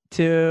kissing. 1,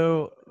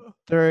 2,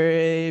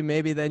 3.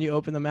 Maybe then you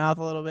open the mouth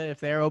a little bit. If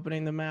they're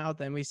opening the mouth,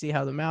 then we see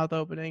how the mouth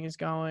opening is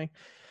going.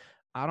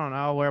 I don't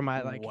know where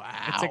my like.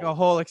 It's like a Wow.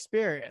 whole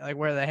experience. Like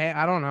where the hand.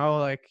 I don't know.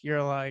 Like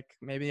you're like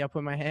maybe I'll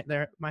put my hand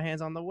there. My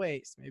hands on the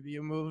waist. Maybe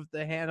you move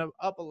the hand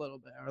up a little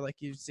bit, or like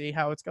you see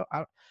how it's going.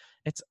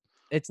 It's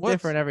What's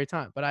different every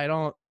time. But I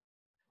don't.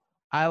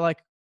 I like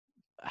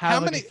how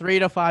have like a many? 3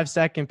 to 5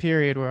 second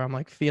period where I'm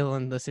like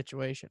feeling the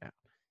situation out.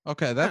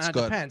 Okay, that's It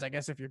good. depends. I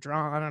guess if you're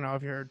drunk, I don't know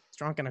if you're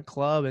drunk in a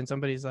club and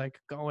somebody's like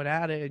going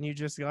at it and you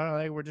just go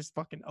like we're just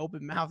fucking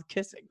open mouth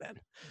kissing then.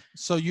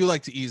 So you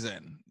like to ease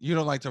in. You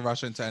don't like to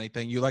rush into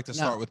anything. You like to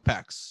start No. with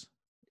pecks.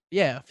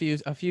 Yeah,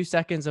 a few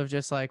seconds of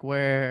just like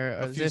where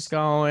A is few this s-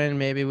 going?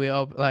 Maybe we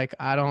like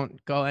I don't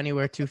go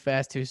anywhere too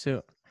fast too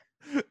soon.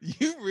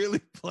 You really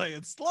play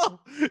it slow.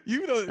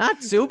 You know.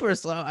 Not super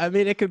slow. I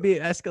mean, it could be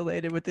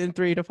escalated within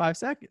 3 to 5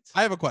 seconds.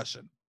 I have a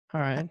question.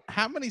 All right.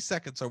 How many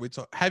seconds are we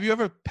talking? Have you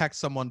ever pecked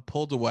someone,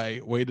 pulled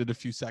away, waited a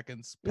few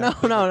seconds? No.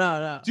 pecked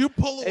them? Do you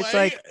pull It's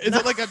away? like Is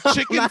it like a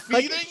chicken not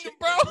like a feeding, chicken.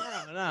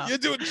 bro? No. You're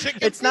doing chicken.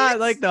 It's not feeds?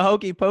 like the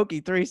hokey pokey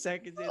 3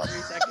 seconds in,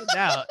 3 seconds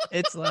out.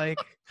 It's like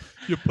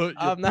You put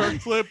your I'm not-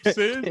 perk flips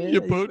in. Yeah,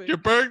 You put your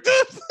perk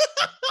tips.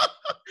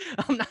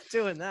 I'm not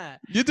doing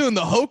that. You're doing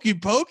the hokey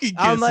pokey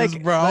I'm kisses,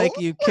 bro. like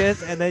you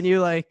kiss and then you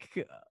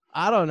like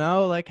I don't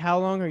know, like how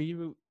long are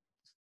you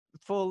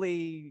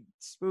fully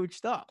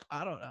spooched up?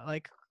 I don't know,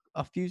 like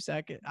a few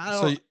seconds. I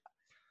So, don't.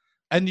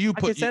 and you I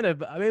can put, send it.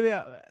 Maybe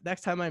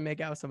next time I make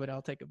out with somebody,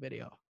 I'll take a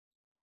video.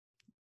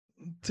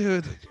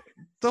 dude,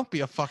 don't be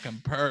a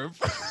fucking perv.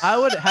 I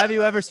would. Have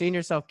you ever seen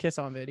yourself kiss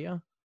on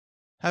video?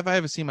 Have I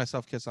ever seen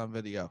myself kiss on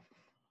video?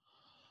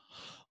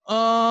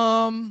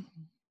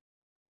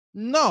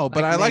 No,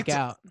 but I like make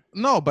to. out.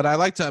 No, but I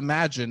like to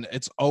imagine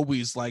it's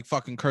always like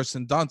fucking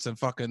Kirsten Dunst and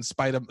fucking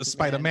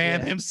Spider-Man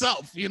yeah.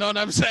 himself. You know what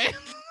I'm saying?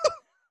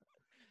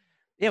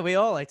 Yeah, we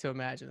all like to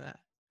imagine that.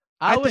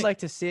 I I would think- like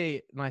to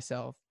see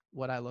myself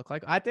what I look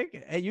like. I think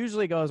it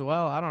usually goes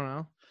well. I don't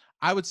know.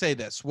 I would say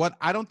this.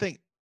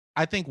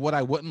 I think what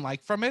I wouldn't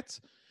like from it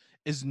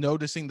is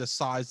noticing the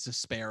size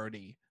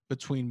disparity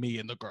between me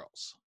and the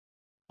girls.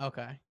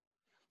 Okay.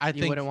 I You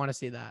think wouldn't want to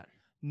see that.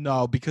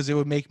 no, because it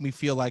would make me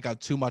feel like I'm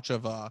too much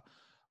of a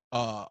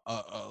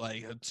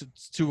like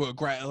too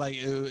aggressive. Like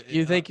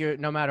You think you're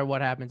no matter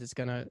what happens, it's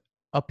gonna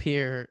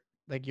appear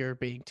like you're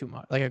being too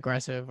much, like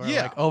aggressive or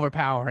Yeah. like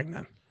overpowering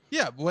them.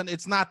 yeah, when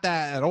it's not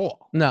that at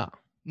all. No.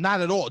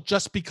 Not at all.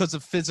 Just because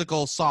of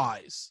physical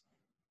size.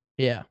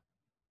 Yeah.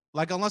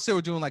 Like unless they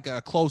were doing like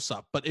a close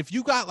up. But if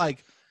you got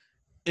like,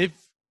 if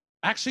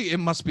actually it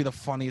must be the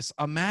funniest.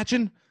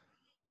 Imagine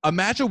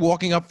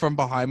walking up from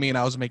behind me and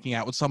I was making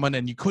out with someone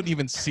and you couldn't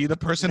even see the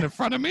person in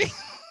front of me.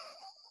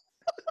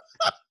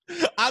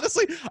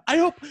 Honestly, I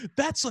hope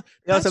that's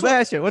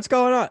Sebastian, what's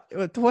going on?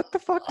 What the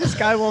fuck? This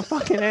guy won't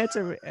fucking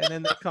answer me. And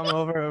then they come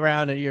over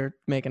around and you're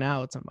making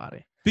out with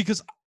somebody.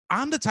 because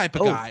I'm the type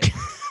of guy.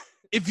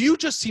 If you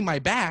just see my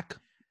back,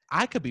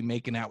 I could be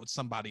making out with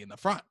somebody in the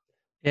front.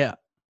 Yeah.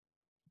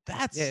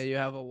 That's Yeah, you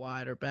have a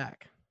wider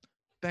back.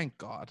 thank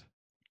God.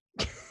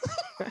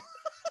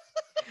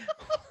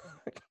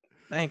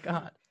 Thank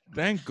God.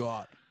 Thank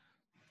God.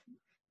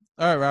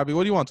 All right, Robbie,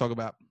 what do you want to talk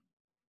about?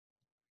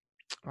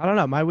 I don't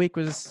know. My week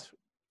was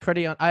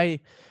pretty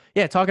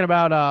talking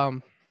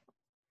about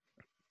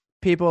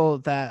people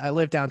that I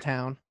live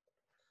downtown,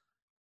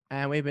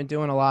 and we've been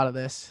doing a lot of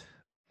this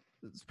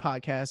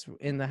podcast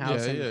in the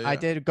house. I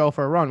did go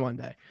for a run one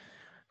day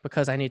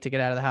because I need to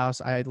get out of the house.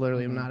 I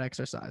literally am not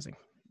exercising.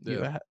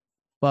 Yeah.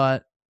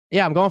 But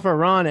yeah, I'm going for a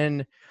run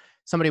and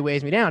somebody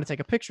weighs me down to take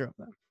a picture of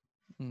them.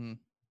 Mhm.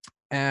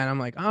 And I'm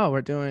like, oh,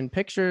 we're doing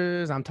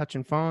pictures. I'm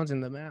touching phones I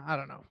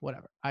don't know,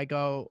 whatever.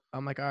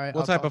 I'm like, all right.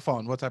 What type of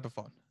phone? What type of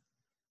phone?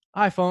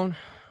 iPhone.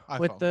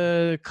 With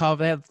the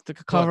cover, they have the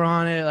cover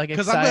on it, like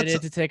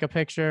excited to take a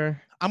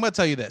picture. I'm gonna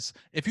tell you this: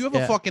 if you have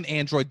a fucking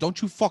Android, don't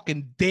you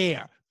fucking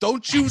dare,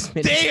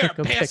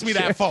 pass me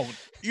that phone.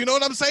 You know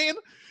what I'm saying?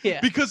 Yeah.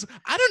 Because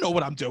I don't know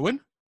what I'm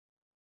doing.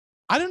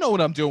 I don't know what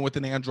I'm doing with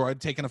an Android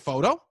taking a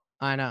photo.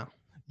 I know.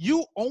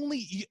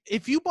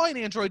 If you buy an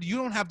Android, you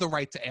don't have the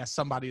right to ask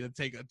somebody to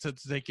take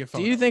your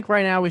photo. Do you think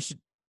right now we should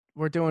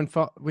be doing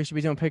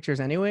pictures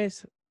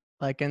anyways?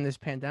 Like in this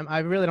pandemic, I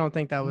really don't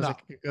think that was a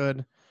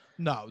good.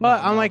 No,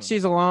 but I'm like,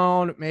 she's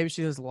alone. Maybe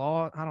she was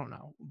lost. I don't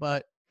know.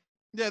 But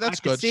yeah, that's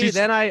good.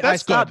 Then I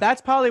stopped.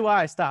 That's probably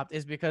why I stopped.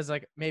 Is because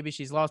like maybe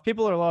she's lost.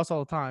 People are lost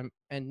all the time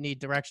and need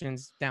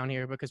directions down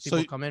here because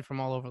people come in from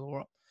all over the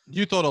world.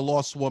 You thought a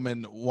lost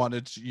woman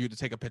wanted you to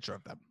take a picture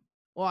of them?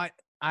 Well,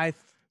 I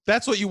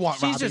That's what you want,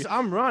 She's Robbie. just,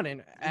 I'm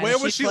running, and Where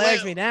was she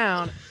flags la- me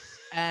down,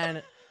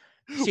 and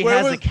she Where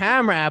has was the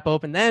camera app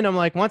open. Then I'm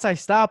like, once I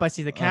stop, I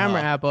see the camera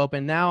Uh-huh. app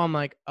open. Now I'm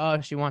like, oh,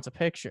 she wants a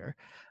picture.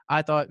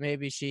 I thought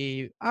maybe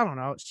I don't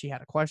know, she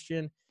had a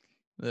question.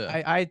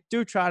 Yeah. I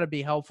do try to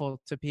be helpful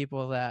to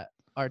people that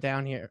are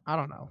down here. I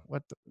don't know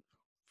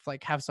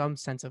like have some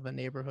sense of a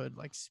neighborhood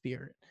like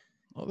spirit.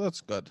 Oh,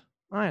 that's good.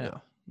 I Yeah,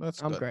 know.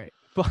 that's I'm good. great.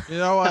 But You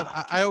know what?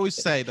 I always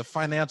say the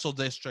financial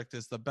district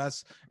is the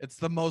best. It's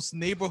the most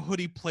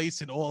neighborhoody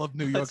place in all of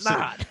New York it's City.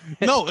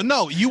 not.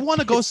 No. You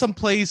want to go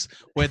someplace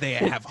where they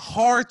have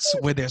hearts,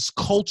 where there's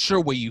culture,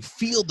 where you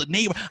feel the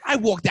neighbor. I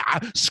walked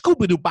out,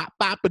 Scooby Doo bop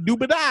bop a doo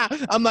ba da.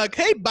 I'm like,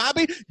 hey,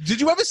 Bobby, did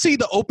you ever see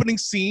the opening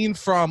scene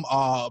from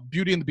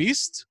Beauty and the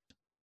Beast?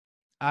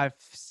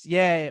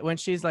 When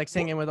she's like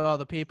singing with all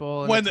the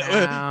people in When the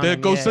town, there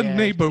and goes the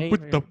neighbor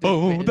with the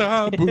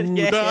Buddha.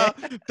 yeah.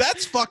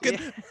 That's fucking.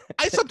 Yeah.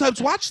 I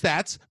sometimes watch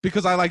that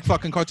because I like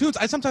fucking cartoons.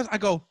 I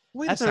go,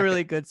 wait That's a second.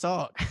 really good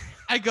song.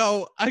 I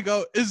go,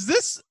 is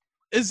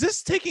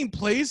this taking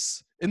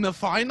place in the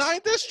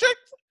finite district?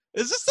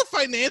 Is this the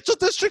financial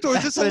district, or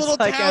is this a little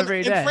like town every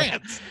in day.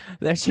 France?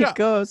 There she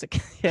goes.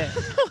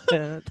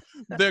 Yeah.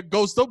 There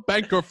goes the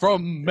banker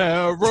from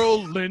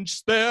Merrill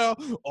Lynch there,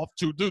 off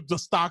to do the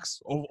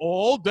stocks of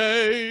all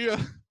day.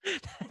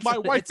 My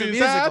wife it's a is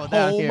musical at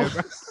down home. here,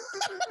 bro.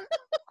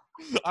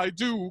 I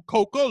do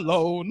coke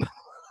alone.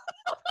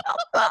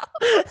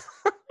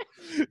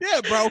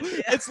 Yeah, bro.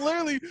 It's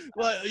literally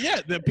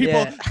like, the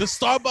people, the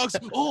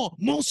Starbucks. Oh,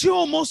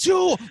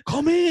 monsieur,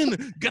 come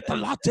in, get the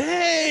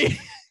latte.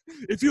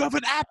 If you have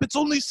an app, it's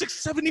only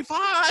 $6.75.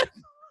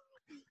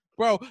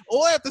 Bro,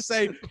 all I have to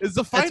say is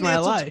the financial.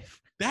 That's my life.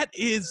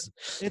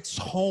 It's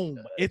home.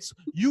 It's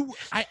you.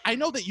 I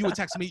know that you would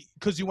text me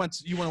because you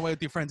went away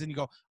with your friends and you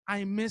go,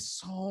 I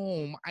miss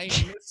home. I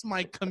miss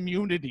my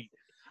community.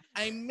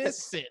 I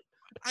miss it.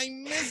 I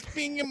miss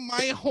being in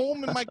my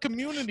home in my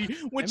community,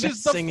 which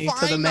is the singing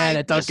to the man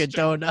at Dunkin'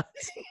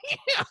 Donuts.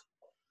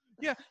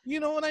 Yeah. You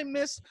know what I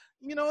miss?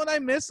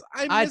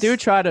 I do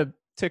try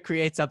to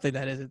create something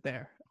that isn't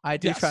there. I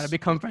do try to Yes.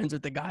 become friends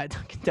with the guy at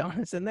Dunkin'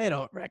 Donuts, and they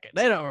don't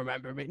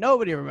remember me.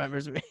 Nobody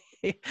remembers me.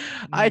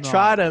 I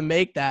try to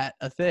make that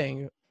a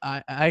thing.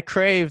 I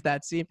crave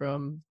that scene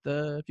from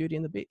the Beauty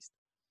and the Beast.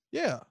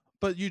 Yeah,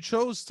 but you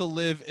chose to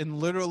live in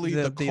literally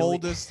the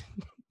coldest.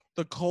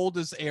 The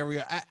coldest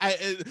area.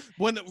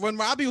 When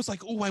Robbie was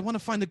like, "Oh, I want to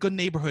find a good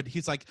neighborhood,"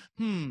 he's like,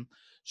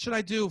 should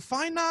I do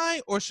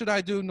Finai or should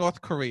I do North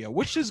Korea?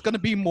 Which is going to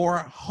be more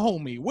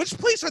homey? Which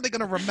place are they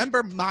going to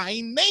remember my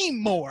name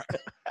more?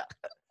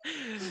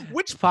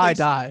 Which place?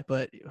 Finai,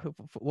 but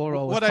we'll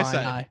roll with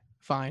Finai.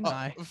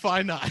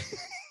 Finai.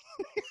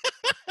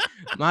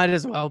 Might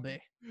as well be.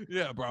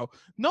 Yeah, bro.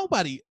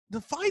 Nobody. The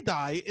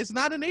Finai is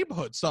not a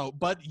neighborhood. So,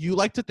 but you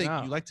like to think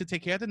you like to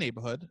take care of the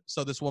neighborhood.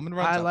 So this woman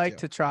runs. I like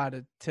to try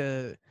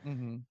to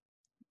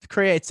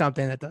create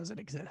something that doesn't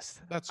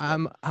exist.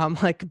 I'm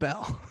like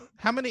Belle.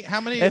 How many?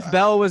 If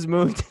Belle was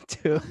moved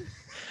to,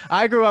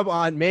 I grew up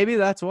on. Maybe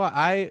that's why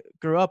I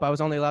grew up. I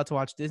was only allowed to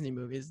watch Disney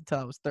movies until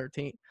I was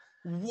 13.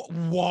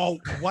 Whoa!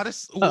 What a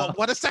second!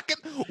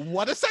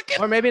 What a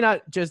second! Or maybe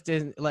not just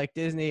Disney, like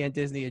Disney and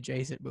Disney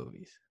adjacent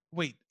movies.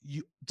 Wait,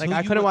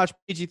 I couldn't watch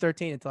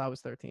PG-13 until I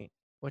was 13,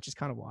 which is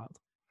kind of wild.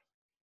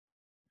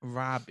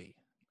 Robbie,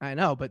 I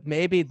know, but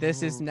maybe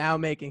this is now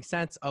making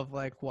sense of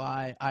like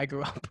why I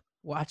grew up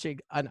watching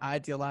an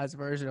idealized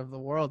version of the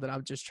world, and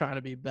I'm just trying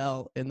to be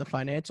Belle in the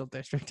financial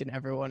district, and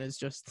everyone is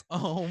just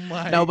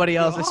nobody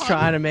else is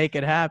trying to make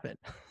it happen.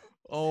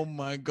 Oh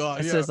my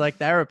god! This is like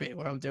therapy,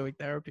 where I'm doing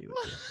therapy with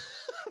you.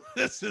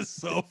 This is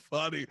so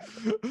funny.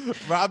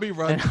 Robbie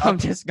runs. And I'm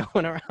just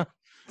going around.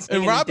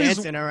 And Robbie's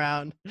dancing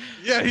around.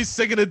 Yeah, he's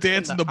singing and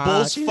dancing. The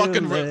bull's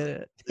fucking.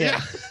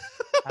 Yeah,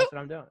 that's what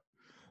I'm doing.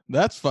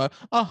 That's fun.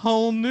 A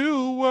whole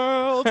new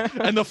world.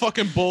 And the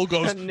fucking bull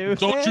goes,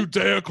 don't you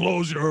dare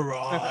close your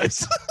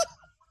eyes.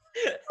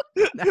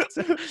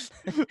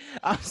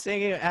 I'm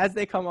singing as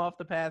they come off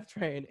the PATH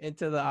train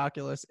into the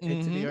Oculus,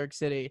 into New York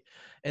City,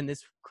 in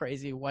this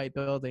crazy white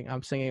building.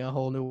 I'm singing A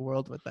Whole New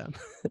World with them.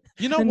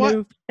 You know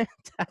what?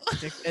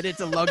 Fantastic. And it's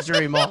a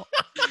luxury mall.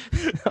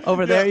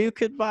 Over there, you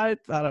could buy,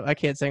 I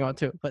can't sing on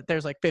two, but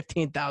there's like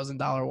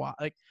 $15,000 watch.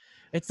 Like,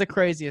 it's the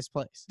craziest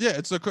place. Yeah,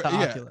 it's the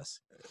Oculus.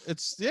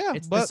 It's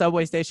the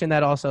subway station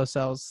that also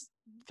sells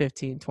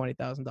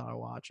 $20,000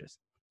 watches.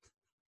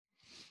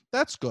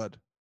 That's good.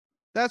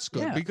 That's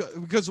good. Yeah.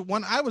 Because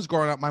when I was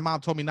growing up, my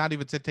mom told me not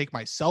even to take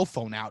my cell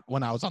phone out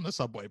when I was on the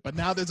subway. But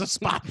now there's a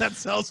spot that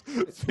sells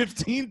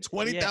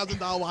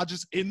 $20,000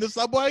 watches in the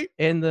subway.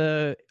 In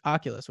the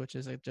Oculus, which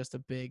is just a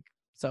big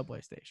subway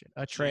station,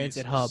 a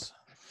transit hub.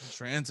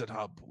 Transit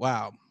hub.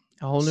 Wow.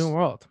 A whole new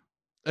world.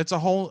 This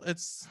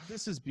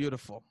is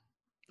beautiful.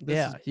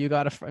 You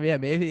got to,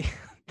 maybe.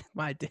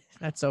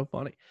 That's so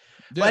funny.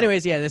 Yeah. But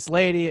anyways, this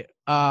lady,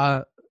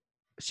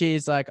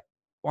 she's like,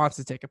 wants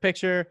to take a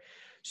picture.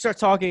 She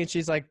starts talking, and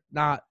she's like,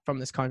 not from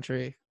this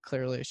country.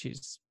 Clearly,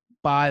 she's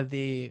by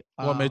the.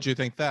 What made you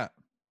think that?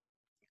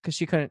 because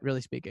she couldn't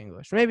really speak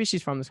English. Maybe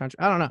she's from this country.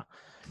 I don't know.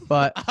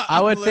 But I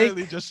I'm would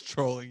literally think just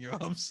trolling you.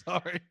 I'm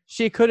sorry.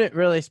 she couldn't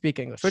really speak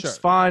English, which is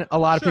Sure. fine. A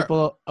lot of Sure.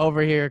 people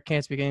over here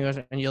can't speak English,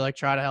 and you like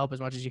try to help as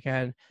much as you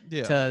can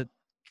Yeah. to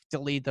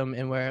lead them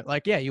in where,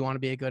 like, yeah, you want to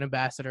be a good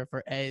ambassador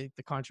for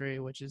the country,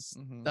 which is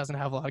Mhm. doesn't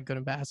have a lot of good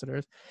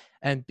ambassadors,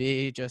 and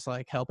B, just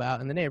like help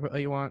out in the neighborhood.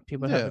 You want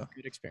people to have Yeah. a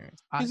good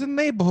experience. He's a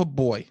neighborhood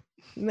boy.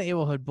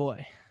 Neighborhood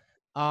boy.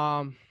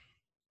 Yeah,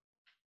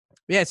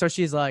 so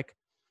she's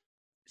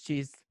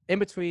in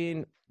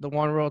between the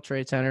One World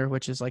Trade Center,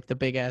 which is like the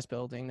big ass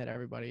building that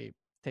everybody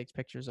takes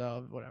pictures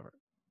of, whatever.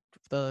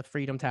 The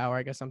Freedom Tower,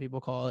 I guess some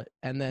people call it,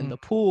 and then the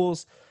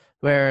pools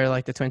where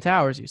like the Twin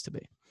Towers used to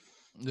be.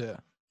 Yeah.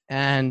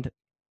 And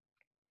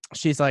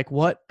she's like,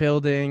 "What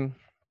building?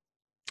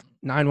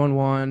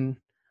 911.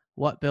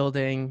 What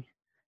building?"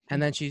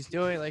 And then she's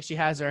doing like she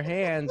has her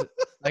hand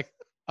like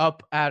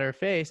up at her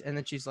face, and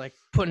then she's like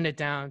putting it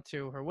down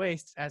to her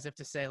waist as if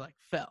to say like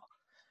fell.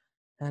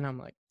 And I'm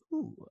like,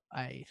 ooh,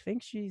 I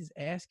think she's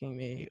asking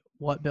me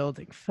what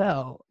building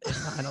fell in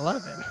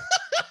 9/11.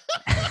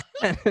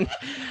 And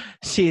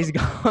she's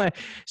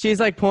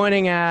like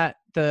pointing at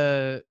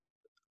the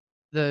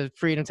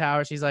Freedom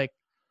Tower. She's like,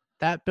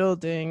 that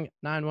building,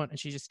 911, and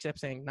she just kept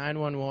saying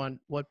 911,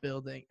 what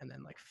building, and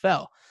then like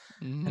fell.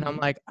 And I'm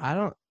like,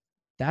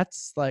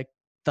 that's like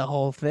the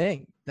whole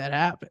thing that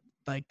happened.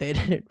 Like they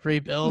didn't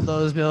rebuild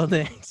those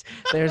buildings.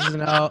 There's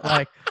no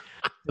like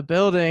the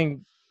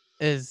building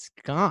is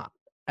gone.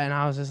 And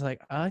I was just like,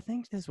 I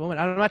think this woman,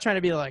 I'm not trying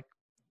to be like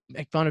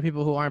make fun of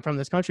people who aren't from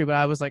this country, but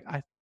I was like,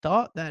 I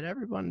thought that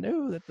everyone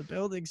knew that the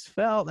buildings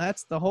fell.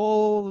 That's the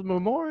whole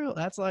memorial.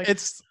 That's like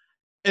it's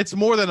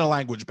more than a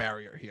language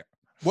barrier here.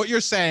 What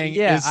you're saying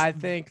is I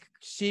think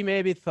she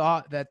maybe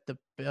thought that the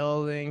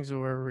buildings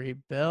were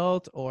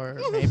rebuilt, or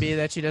maybe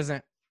that she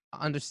doesn't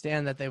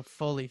understand that they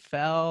fully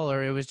fell,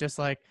 or it was just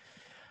like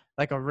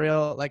a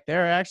real like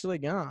they're actually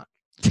gone.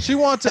 She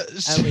wants to.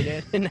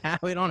 And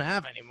we don't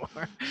have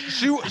anymore.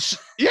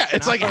 Yeah,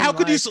 it's like how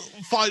could you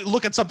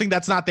look at something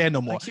that's not there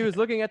no more? Like she was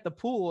looking at the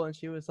pool and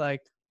she was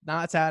like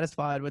not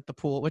satisfied with the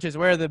pool, which is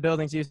where the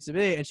buildings used to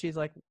be, and she's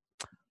like,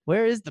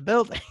 "Where is the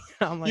building?"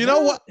 I'm like, you know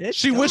what?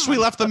 She gone. wished we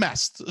left a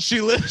mess.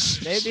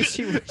 Maybe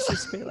she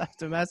wishes we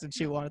left a mess and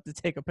she wanted to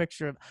take a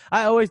picture of.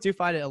 I always do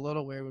find it a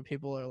little weird when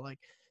people are like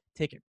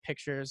taking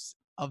pictures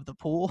of the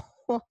pool.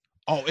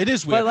 Oh, it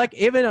is weird. But like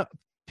even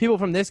people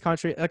from this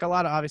country, like a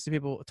lot of obviously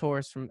people,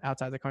 tourists from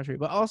outside the country,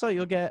 but also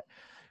you'll get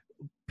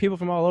people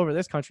from all over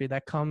this country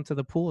that come to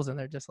the pools and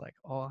they're just like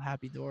all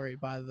happy dory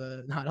by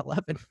the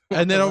 9/11.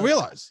 And they don't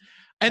realize.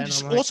 And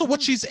also like,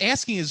 what she's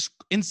asking is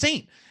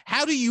insane.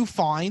 How do you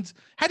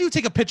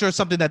take a picture of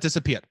something that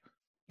disappeared?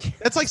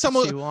 That's like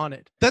someone she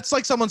wanted. That's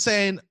like someone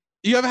saying,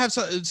 you ever have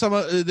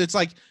someone that's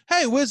like,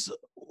 hey, where's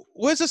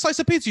the slice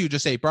of pizza you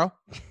just ate, bro?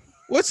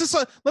 What's this?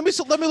 Let me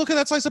look at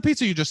that slice of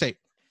pizza you just ate.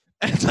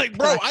 And it's like,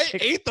 bro, I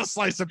ate the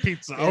slice of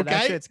pizza, okay?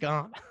 That shit's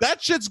gone.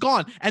 That shit's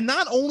gone. And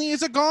not only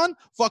is it gone,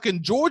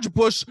 fucking George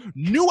Bush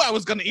knew I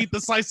was going to eat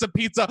the slice of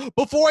pizza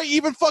before I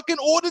even fucking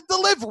ordered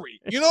delivery.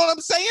 You know what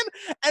I'm saying?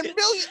 And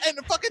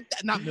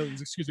not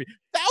millions, excuse me.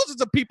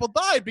 Thousands of people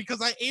died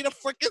because I ate a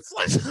freaking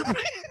slice of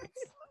pizza.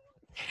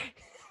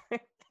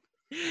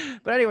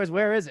 But anyways,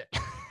 where is it?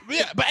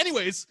 Yeah, but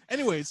anyways.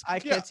 I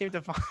can't seem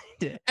to find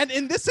it. And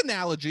in this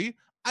analogy,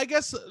 I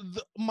guess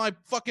my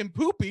fucking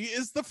poopy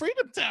is the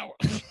Freedom Tower.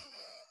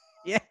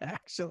 Yeah,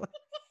 actually.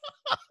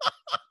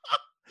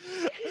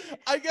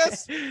 I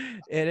guess it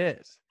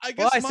is.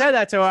 I said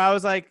that to her. I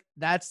was like,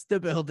 that's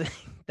the building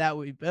that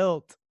we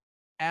built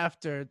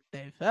after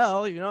they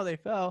fell. You know, they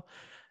fell.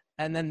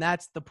 And then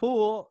that's the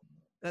pool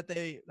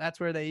that's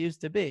where they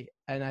used to be.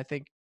 And I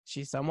think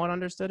she somewhat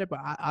understood it, but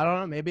I don't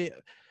know. Maybe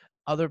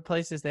other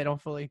places they don't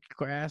fully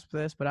grasp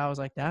this, but I was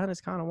like, that is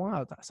kind of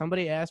wild.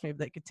 Somebody asked me if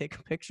they could take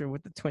a picture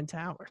with the Twin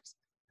Towers.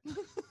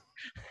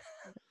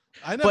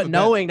 But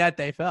knowing that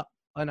they fell.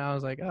 And I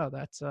was like, oh,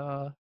 that's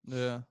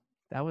yeah.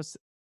 That was,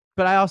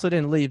 but I also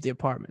didn't leave the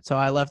apartment. So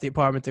I left the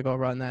apartment to go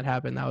run. That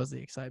happened. That was the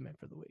excitement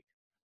for the week.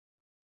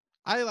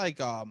 I like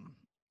I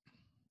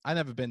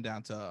never been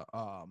down to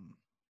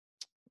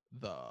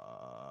the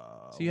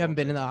So you haven't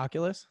been in the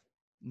Oculus?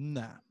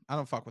 Nah, I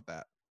don't fuck with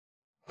that.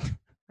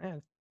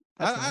 Man,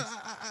 that's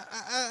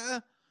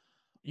nice.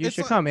 You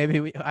should like, come.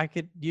 Maybe I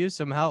could use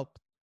some help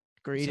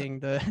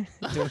greeting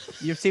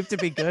you seem to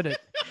be good at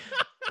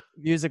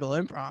musical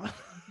improv.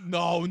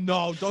 No,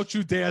 don't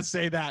you dare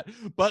say that.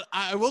 But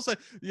I will say,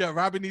 yeah,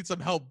 Robbie needs some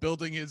help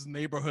building his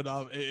neighborhood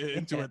up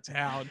into a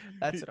town.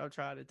 That's what I'm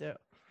trying to do.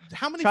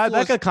 How many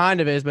Tribeca floors? kind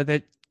of is, but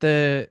the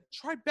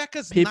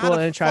Tribeca's people not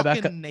a in Tribeca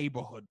fucking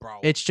neighborhood, bro.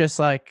 It's just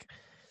like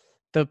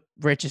the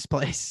richest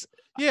place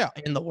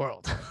in the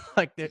world.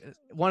 Like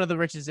one of the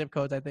richest zip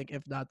codes, I think,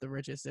 if not the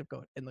richest zip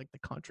code in like the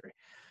country.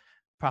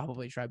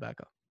 Probably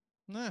Tribeca.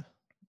 Nah.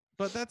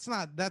 But that's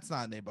not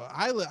a neighborhood.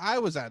 I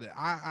was at it.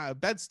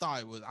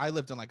 Bed-Stuy I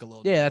lived in like a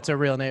little. Yeah, that's a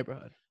real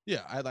neighborhood.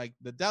 Yeah, I like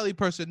the deli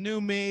person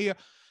knew me.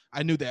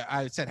 I knew that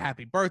I said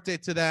happy birthday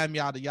to them,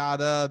 yada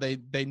yada.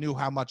 They knew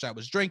how much I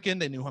was drinking.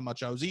 They knew how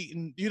much I was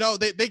eating. You know,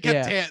 they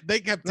kept they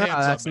kept No,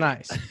 tabs that's on me.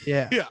 nice.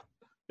 Yeah.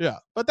 Yeah.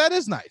 But that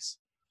is nice.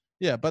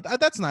 Yeah, but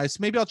that's nice.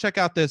 Maybe I'll check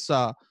out this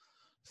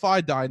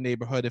Fire Dine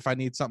neighborhood if I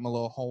need something a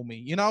little homey.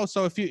 You know,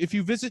 so if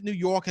you visit New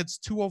York, it's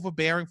too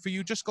overbearing for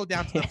you. Just go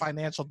down to the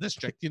financial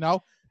district. You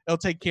know, it'll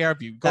take care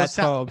of you. Go That's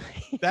home.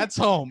 That's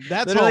home.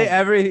 That's literally home.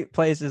 every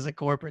place is a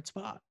corporate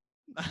spot.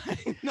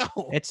 I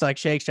know. It's like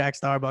Shake Shack,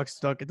 Starbucks,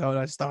 Dunkin'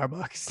 Donuts,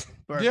 Starbucks,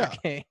 Burger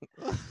King.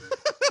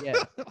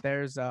 Yeah,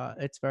 there's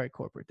it's very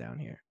corporate down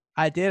here.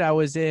 I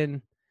was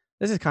in,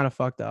 this is kind of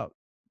fucked up,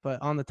 but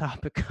on the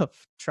topic of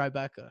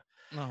Tribeca,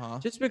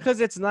 just because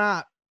it's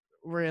not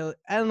really,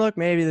 and look,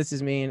 maybe this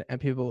is mean and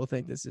people will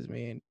think this is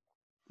mean,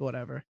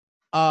 whatever.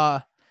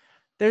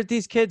 There's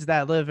these kids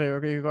that live or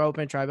grow up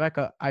in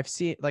Tribeca. I've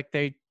seen, like,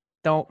 they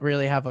don't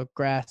really have a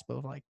grasp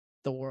of like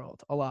the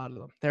world. A lot of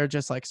them, they're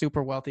just like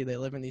super wealthy. They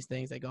live in these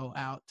things. They go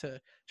out to,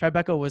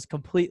 Tribeca was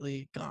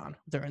completely gone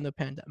during the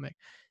pandemic.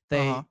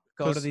 They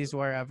go to these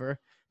wherever.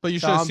 But you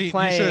should have seen.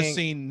 You should have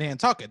seen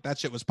Nantucket. That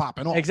shit was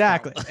popping off.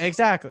 Exactly.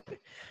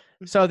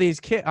 So these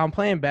kids, I'm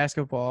playing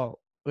basketball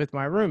with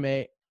my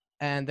roommate,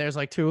 and there's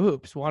like two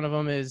hoops. One of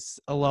them is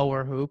a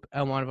lower hoop,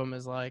 and one of them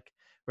is like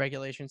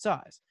regulation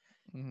size.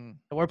 And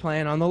we're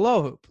playing on the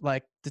low hoop.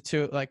 Like the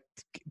two, like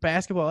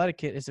basketball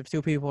etiquette is if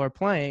two people are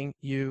playing,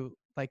 you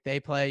like they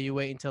play, you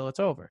wait until it's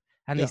over.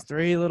 And these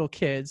three little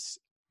kids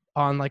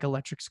on like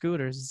electric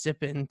scooters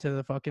zip into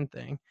the fucking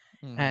thing,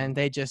 and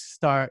they just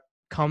start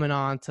coming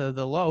on to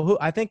the low hoop.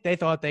 I think they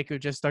thought they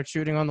could just start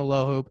shooting on the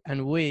low hoop,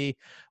 and we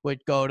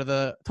would go to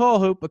the tall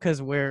hoop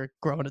because we're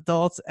grown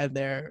adults and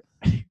they're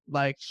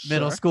like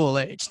middle school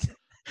aged.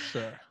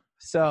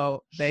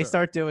 So they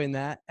start doing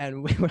that,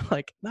 and we were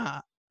like, nah,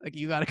 like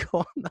you gotta go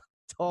on the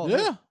tall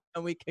hoop.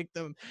 And we kicked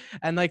them,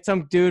 and like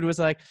some dude was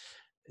like,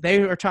 they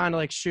were trying to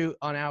like shoot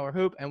on our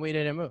hoop, and we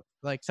didn't move.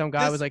 Like some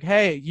guy was like,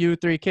 hey, you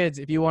three kids,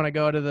 if you want to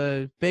go to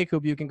the big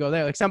hoop, you can go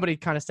there. Like somebody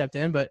kind of stepped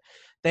in, but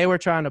they were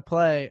trying to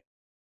play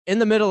in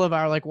the middle of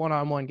our like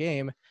one-on-one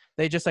game.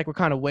 They just like were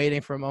kind of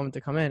waiting for a moment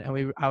to come in,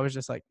 and I was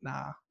just like,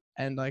 nah.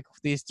 And like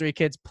these three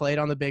kids played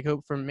on the big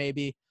hoop for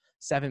maybe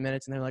 7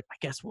 minutes, and they're like, I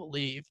guess we'll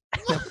leave.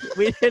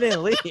 We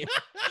didn't leave.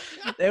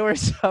 They were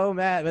so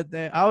mad,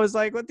 but I was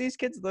like, what, these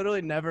kids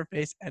literally never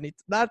face any,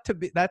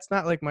 that's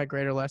not like my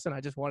greater lesson.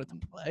 I just wanted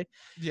to play.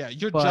 Yeah,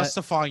 you're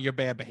justifying your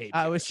bad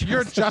behavior.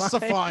 You're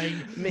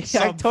justifying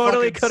I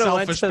totally could have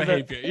went to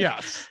behavior.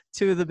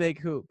 to the big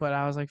hoop, but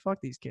I was like, fuck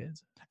these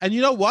kids. And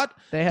you know what?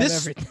 They have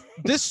everything.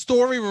 This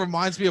story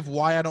reminds me of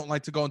why I don't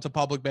like to go into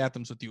public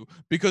bathrooms with you,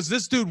 because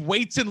this dude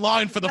waits in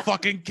line for the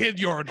fucking kid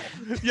urinal.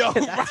 Yo,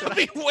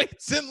 Robbie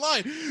waits in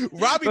line.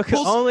 Robbie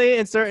pulls only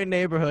in certain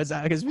neighborhoods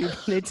because people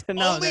need to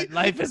know that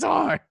life is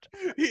hard.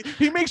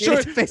 He makes sure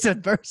to face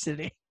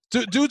adversity.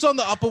 Dudes on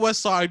the Upper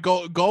West Side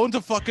go into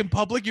fucking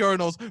public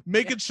urinals,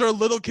 making sure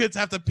little kids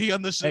have to pee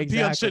on the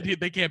pee on shit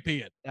they can't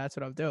pee in. That's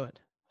what I'm doing.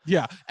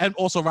 Yeah, and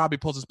also Robbie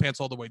pulls his pants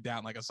all the way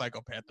down like a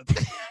psychopath.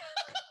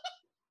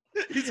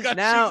 He's got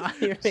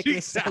you're making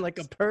me sound like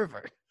a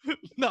pervert.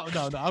 No,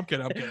 I'm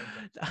kidding.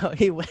 Oh,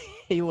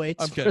 he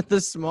waits for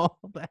the small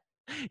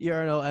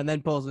urinal and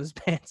then pulls his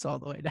pants all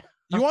the way down.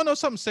 You want to know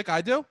something sick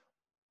I do?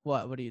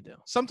 What do you do?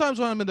 Sometimes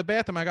when I'm in the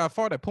bathroom, I got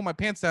fart. I pull my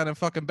pants down and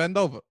fucking bend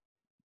over.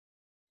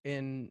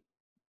 In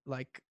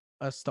like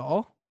a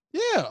stall?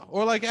 Yeah,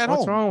 or like at home.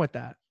 What's wrong with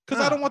that?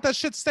 Because I don't want that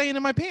shit staying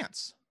in my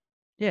pants.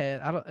 Yeah,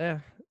 I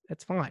don't.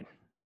 It's fine.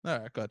 All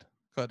right, good.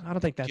 I don't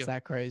think that's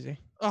that crazy.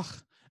 Ugh.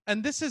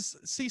 And this is,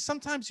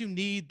 sometimes you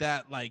need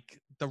that, like,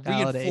 the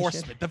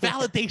reinforcement, the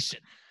validation.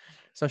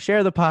 So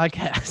share the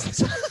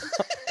podcast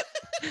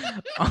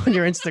on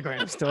your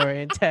Instagram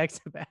story and tag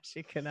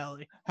Sebastian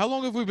Canelli. How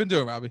long have we been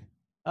doing, Robbie?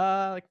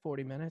 Like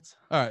 40 minutes.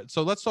 All right,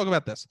 so let's talk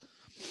about this.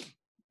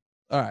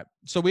 All right,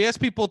 so we asked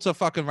people to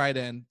fucking write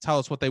in, tell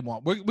us what they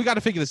want. We got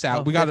to figure this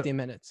out. We got 50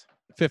 minutes.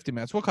 50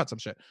 minutes. We'll cut some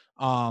shit.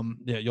 Yeah,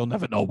 you'll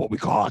never know what we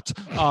caught.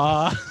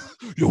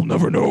 You'll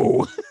never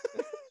know.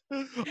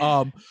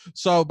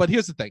 But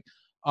here's the thing.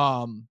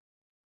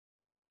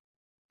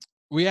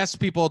 We asked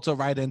people to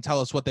write in, tell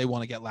us what they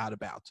want to get loud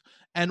about.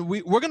 And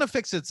we're going to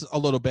fix it a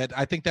little bit.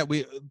 I think that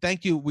we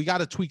got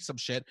to tweak some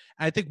shit.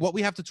 And I think what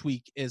we have to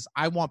tweak is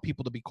I want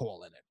people to be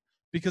calling it,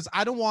 because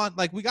I don't want,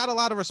 like, we got a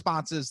lot of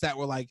responses that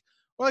were like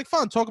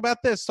fun, talk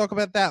about this, talk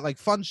about that, like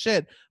fun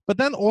shit. But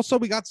then also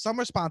we got some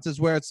responses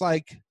where it's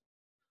like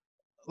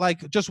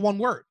just one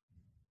word.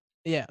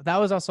 Yeah, that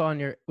was also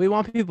on we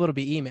want people to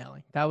be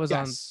emailing. That was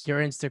on your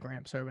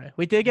Instagram survey.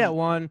 We did get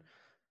one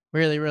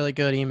really, really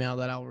good email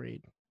that I'll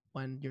read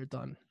when you're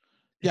done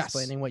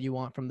explaining what you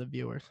want from the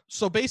viewers.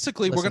 So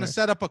basically, we're going to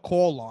set up a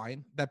call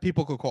line that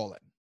people could call in.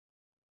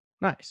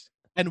 Nice.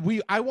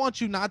 And I want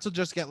you not to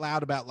just get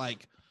loud about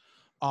like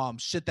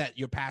shit that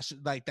you're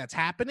passionate, like that's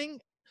happening,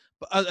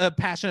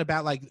 passionate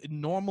about, like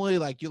normally,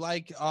 like you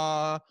like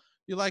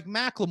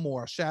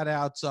Macklemore, shout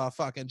out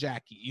fucking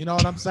Jackie. You know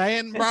what I'm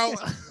saying, bro?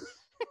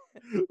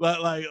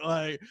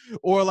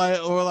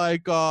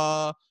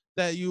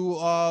 that you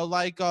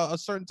like a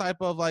certain type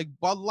of like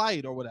Bud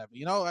Light or whatever,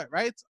 you know,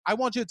 right? I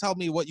want you to tell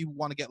me what you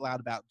want to get loud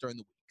about during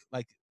the week,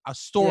 like a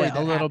story Yeah, a that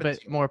little happened to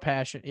bit you. more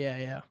passion. Yeah,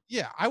 yeah.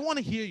 Yeah, I want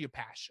to hear your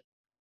passion.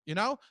 You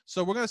know,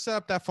 so we're gonna set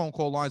up that phone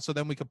call line so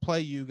then we could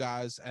play you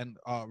guys and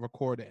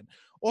record in.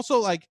 Also,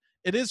 like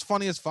it is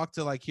funny as fuck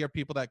to like hear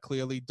people that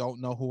clearly don't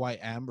know who I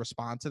am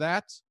respond to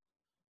that.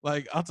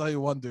 Like I'll tell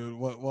you one dude,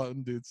 what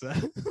one dude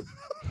said.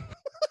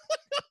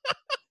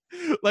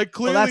 Like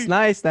Well, that's clearly,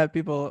 nice that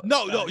people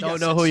no, that no, don't yes,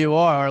 know who you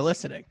are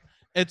listening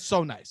it's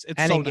so nice. It's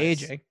and so nice.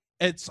 engaging.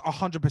 It's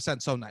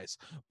 100% so nice.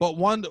 But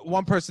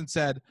one person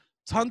said,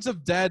 tons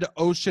of dead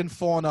ocean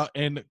fauna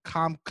in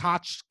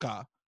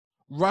Kamchatka,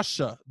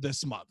 Russia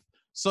this month.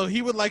 So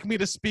he would like me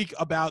to speak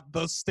about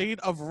the state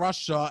of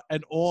Russia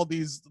and all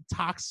these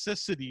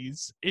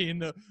toxicities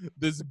in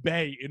this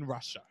bay in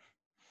Russia.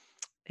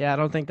 Yeah, I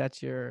don't think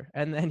that's your.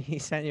 And then he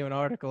sent you an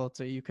article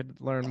so you could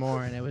learn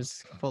more, and it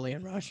was fully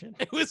in Russian.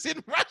 It was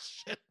in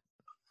Russian.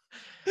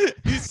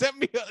 He sent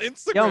me on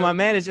Instagram. Yo, my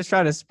man is just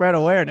trying to spread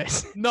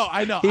awareness. No,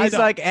 I know. He's I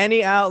know. like,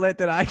 any outlet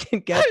that I can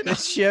get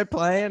this shit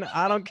playing,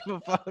 I don't give a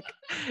fuck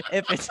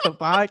if it's a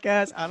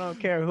podcast. I don't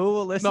care who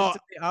will listen to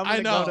me.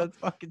 I'm gonna go to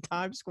fucking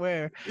Times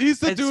Square. He's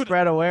the and dude.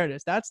 Spread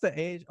awareness. That's the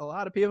age. A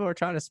lot of people are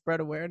trying to spread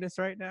awareness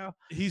right now.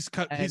 He's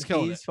killing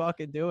He's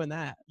fucking doing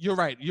that. You're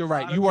right. You're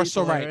right. You are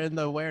so right. In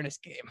the awareness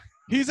game.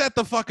 He's at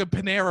the fucking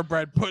Panera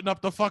Bread putting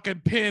up the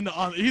fucking pin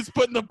on. He's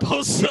putting the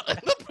poster on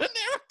the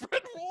Panera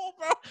Bread wall,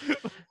 bro.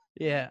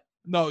 Yeah.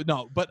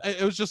 No, but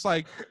it was just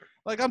like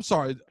I'm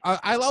sorry.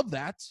 I love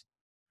that.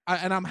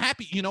 And I'm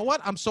happy. You know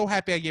what? I'm so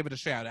happy I gave it a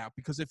shout out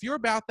because if you're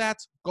about that,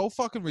 go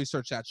fucking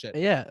research that shit.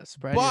 Yeah,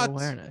 spread your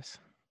awareness.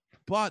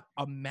 But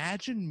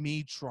imagine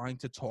me trying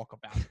to talk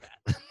about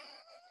that.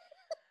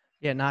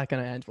 Yeah, not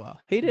gonna end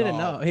well. He didn't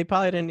know. He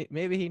probably didn't.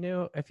 Maybe he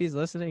knew. If he's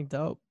listening,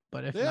 dope.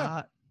 But if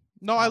not,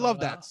 no, I love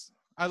that.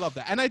 I love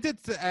that. And I did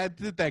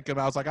think him.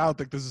 I was like, I don't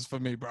think this is for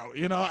me, bro.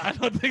 You know, I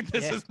don't think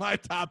this is my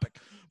topic.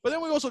 But then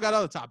we also got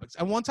other topics.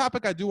 And one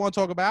topic I do want to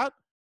talk about,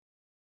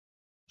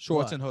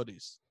 shorts and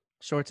hoodies.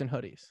 Shorts and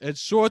hoodies. It's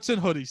shorts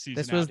and hoodie season.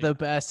 This was the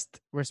best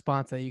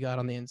response that you got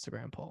on the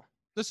Instagram poll.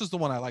 This is the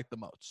one I like the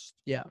most.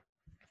 Yeah.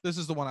 This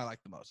is the one I like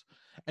the most.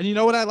 And you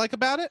know what I like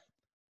about it?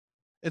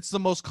 It's the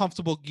most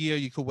comfortable gear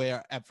you could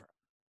wear ever.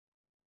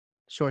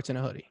 Shorts and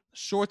a hoodie.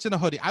 Shorts and a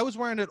hoodie. I was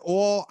wearing it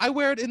all. I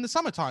wear it in the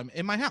summertime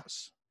in my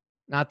house.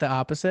 Not the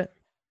opposite.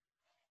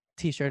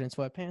 T-shirt and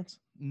sweatpants.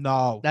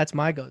 No. That's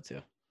my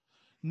go-to.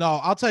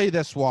 No, I'll tell you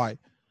this why.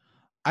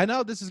 I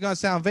know this is going to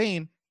sound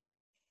vain.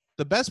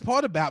 The best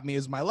part about me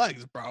is my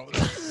legs, bro.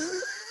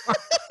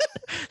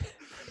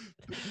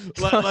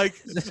 Like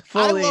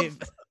fully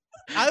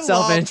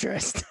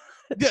self-interest.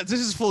 Yeah, this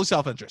is fully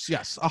self-interest.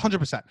 Yes,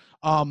 100%.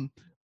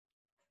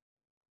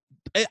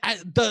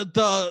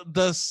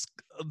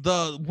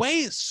 The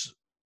ways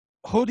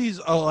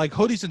hoodies like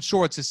hoodies and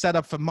shorts is set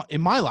up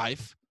in my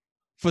life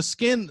for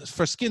skin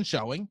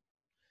showing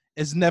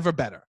is never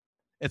better.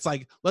 It's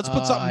like let's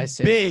put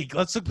something big,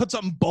 let's put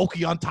something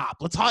bulky on top.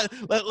 Let's hide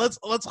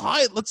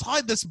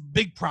this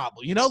big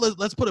problem. You know,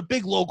 let's put a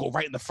big logo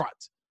right in the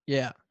front.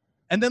 Yeah.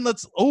 And then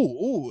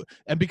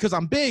and because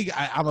I'm big,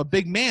 I'm a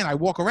big man. I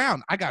walk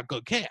around. I got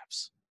good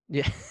calves.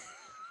 Yeah.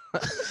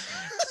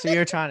 So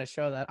you're trying to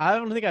show that. I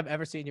don't think I've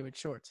ever seen you with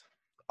shorts.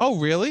 Oh,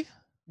 really?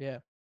 Yeah.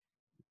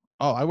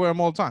 Oh, I wear them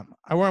all the time.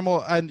 I wear them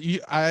all, and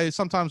I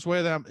sometimes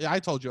wear them. I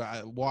told you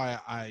why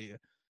I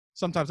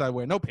sometimes I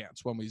wear no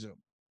pants when we Zoom.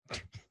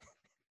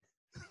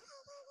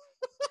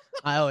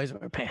 I always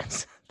wear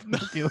pants. No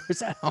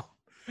viewers at home.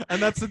 And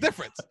that's the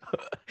difference.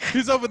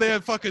 He's over there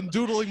fucking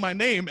doodling my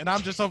name, and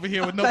I'm just over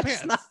here with no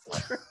pants.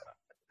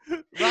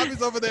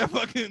 Robbie's over there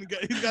fucking.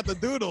 He's got the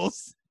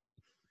doodles.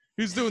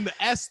 He's doing the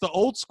S, the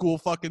old school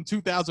fucking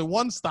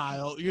 2001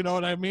 style. You know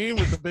what I mean,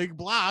 with the big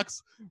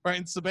blocks,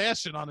 writing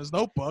Sebastian on his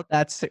notebook.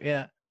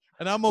 Yeah.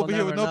 And I'm over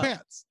here with no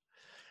pants.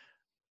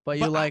 But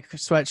you like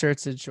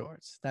sweatshirts and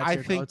shorts. That's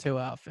your go-to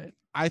outfit.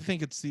 I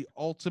think it's the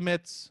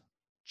ultimate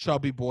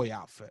chubby boy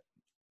outfit.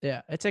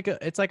 Yeah, it's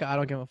like I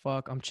don't give a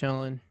fuck. I'm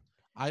chilling.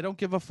 I don't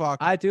give a fuck.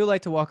 I do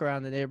like to walk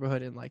around the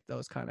neighborhood in like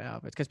those kind of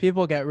outfits because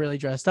people get really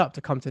dressed up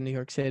to come to New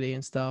York City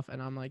and stuff.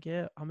 And I'm like,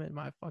 yeah, I'm in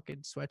my fucking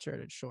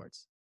sweatshirt and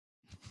shorts.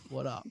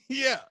 What up?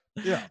 Yeah.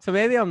 So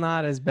maybe I'm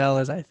not as Belle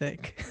as I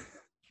think.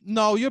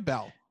 No, you're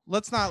Belle.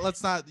 Let's not.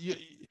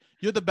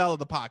 You're the Belle of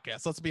the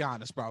podcast. Let's be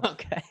honest, bro.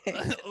 Okay.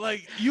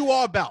 Like you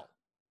are Belle.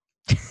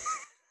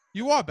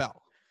 You are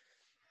Belle.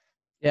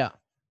 Yeah.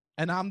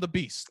 And I'm the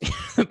Beast.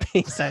 The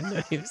Beast. I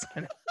knew he was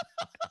gonna.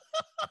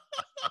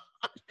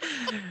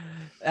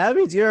 That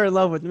means you're in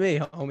love with me,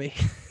 homie.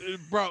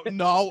 Bro,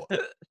 no.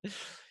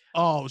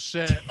 Oh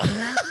shit.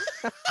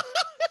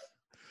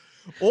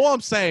 All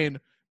I'm saying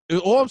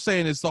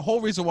is the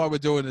whole reason why we're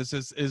doing this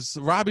is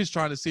Robbie's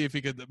trying to see if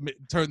he could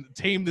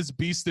tame this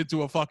beast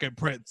into a fucking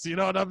prince. You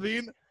know what I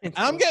mean? And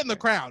I'm getting the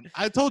crown.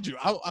 I told you.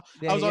 I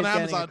was on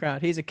Amazon. Crown.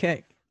 He's a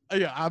king.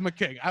 Yeah, I'm a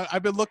king.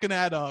 I've been looking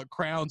at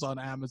crowns on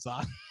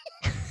Amazon.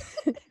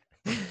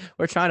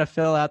 We're trying to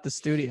fill out the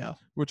studio.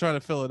 We're trying to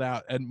fill it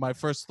out, and my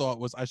first thought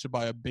was I should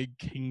buy a big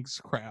king's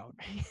crown.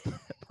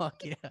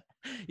 Fuck yeah.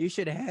 You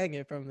should hang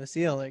it from the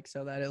ceiling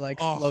so that it like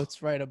Oh.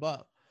 floats right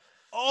above.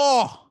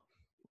 Oh,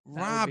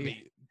 That would be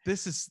Robbie,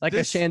 this is like a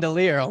this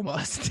chandelier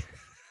almost.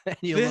 And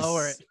you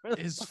lower it.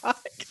 is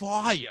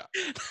fire.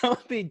 That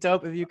would be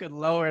dope if you could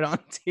lower it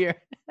onto your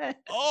head.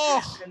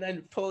 Oh, And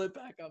then pull it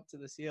back up to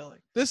the ceiling.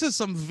 this is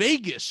some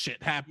Vegas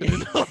shit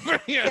happening over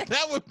here.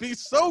 That would be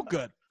so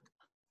good.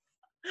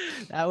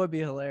 That would be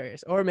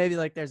hilarious. Or maybe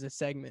like there's a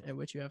segment in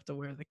which you have to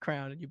wear the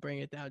crown and you bring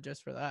it down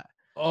just for that.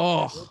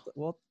 Oh,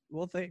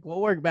 We'll think. We'll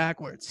work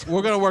backwards.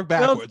 we're gonna work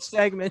Build backwards.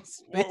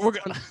 segments. We're We're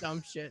gonna-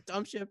 dumb shit.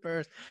 Dumb shit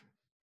first.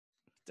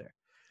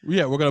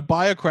 Yeah, we're gonna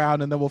buy a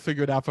crown and then we'll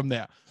figure it out from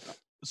there.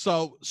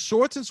 So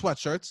shorts and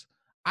sweatshirts.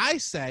 I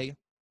say,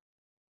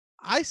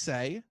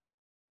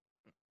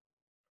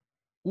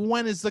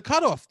 when is the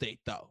cutoff date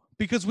though?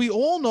 Because we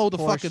all know the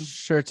For fucking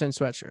shirts and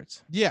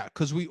sweatshirts. yeah.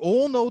 Because we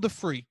all know the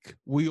freak.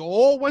 We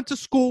all went to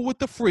school with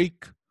the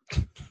freak.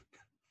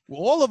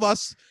 All of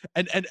us,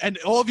 and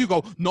all of you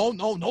go,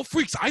 no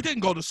freaks. I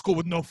didn't go to school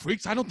with no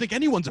freaks. I don't think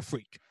anyone's a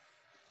freak.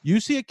 You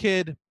see a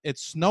kid,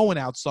 it's snowing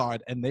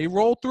outside, and they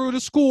roll through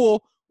the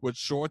school with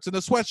shorts and a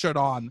sweatshirt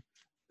on.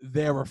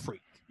 They're a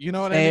freak. You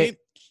know what I mean?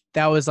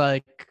 That was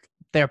like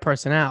their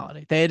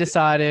personality. They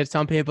decided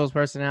some people's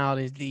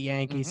personalities, the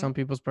Yankees, some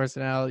people's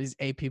personalities,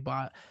 AP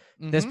bot.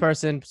 This Mhm.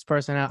 person's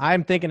personality.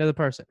 I'm thinking of the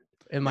person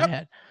in my Yep.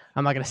 head.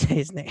 I'm not gonna say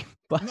his name,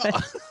 but No.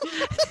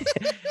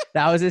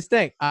 that was his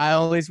thing. I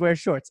always wear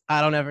shorts. I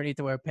don't ever need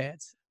to wear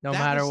pants, no That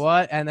matter was-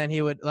 what. And then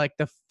he would like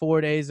the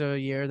 4 days a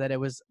year that it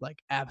was like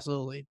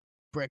absolutely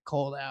brick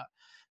cold out.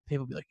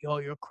 People be like, "Yo,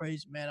 you're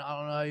crazy, man. I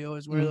don't know. How you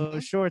always wear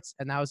those shorts."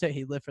 And that was it.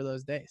 He lived for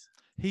those days.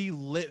 He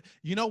lit.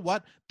 You know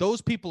what? Those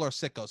people are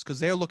sickos because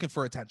they're looking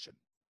for attention.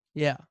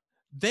 Yeah,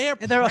 They're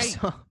and they're praying-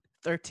 also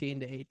 13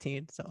 to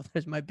 18, so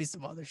there might be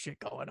some other shit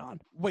going on.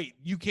 Wait,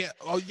 you can't.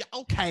 Oh, yeah.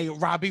 Okay,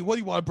 Robbie. What do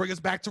you want to bring us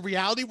back to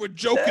reality? We're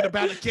joking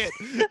about a kid.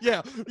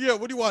 Yeah.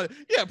 What do you want?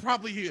 Yeah,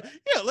 probably.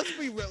 Yeah. Let's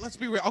be real. Let's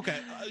be real. Okay,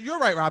 you're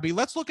right, Robbie.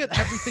 Let's look at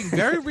everything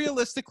very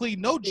realistically.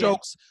 No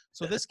jokes.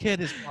 So this kid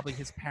is probably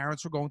his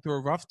parents were going through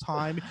a rough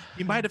time.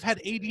 He might have had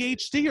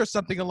ADHD or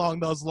something along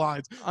those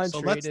lines. So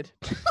let's Untreated.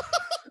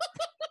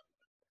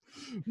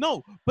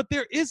 no, but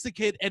there is the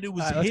kid, and it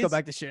was All right, let's his. go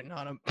back to shitting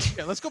on him.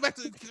 Yeah, let's go back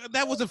to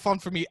that. Wasn't fun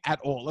for me at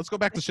all. Let's go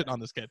back to shitting on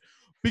this kid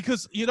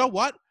because you know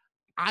what?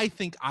 I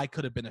think I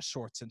could have been a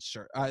shorts and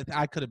shirt.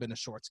 I could have been a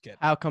shorts kid.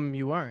 How come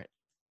you weren't?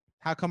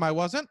 How come I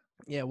wasn't?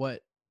 Yeah,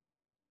 what?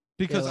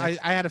 Because like-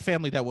 I had a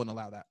family that wouldn't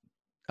allow that.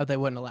 Oh, they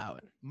wouldn't allow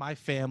it. My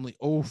family,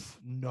 oof,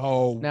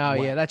 no. No,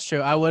 way. yeah, that's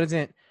true. I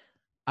wasn't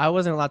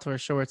allowed to wear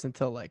shorts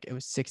until like it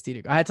was 60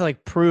 degrees. I had to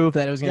like prove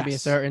that it was gonna be a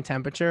Yes. certain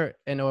temperature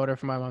in order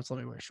for my mom to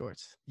let me wear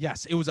shorts.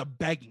 Yes, it was a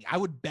begging. I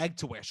would beg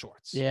to wear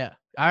shorts. Yeah,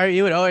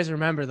 you would always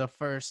remember the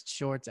first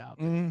shorts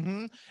outfit.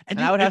 Mm-hmm. And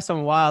I would have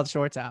some wild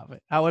shorts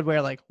outfit. I would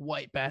wear like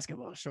white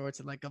basketball shorts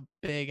and like a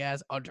big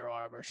ass Under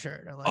Armour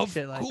shirt or like Of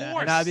shit like that.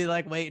 And I'd be course.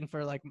 like waiting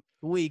for like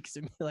weeks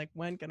and be like,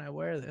 when can I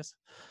wear this?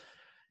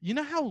 You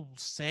know how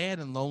sad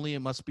and lonely it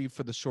must be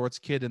for the shorts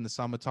kid in the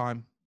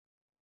summertime?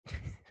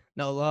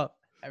 No love.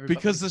 Everybody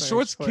Because the wears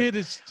shorts kid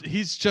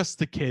he's just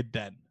the kid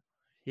then.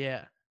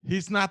 Yeah,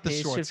 He's not the he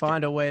should shorts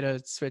find a way to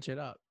switch it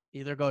up.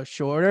 Either go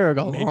shorter or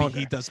go kid. Maybe longer.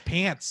 he does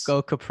pants.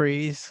 Go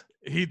capris.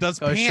 He does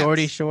Go pants.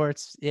 shorty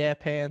shorts. Yeah,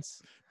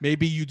 pants.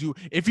 Maybe you do.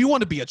 If you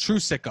want to be a true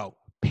sicko,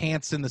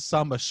 pants in the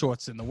summer,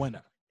 shorts in the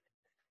winter.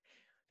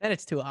 Then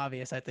it's too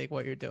obvious, I think,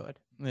 what you're doing.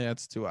 Yeah,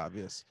 it's too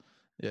obvious.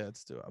 Yeah,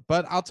 it's too obvious.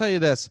 But I'll tell you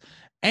this: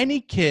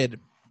 any kid,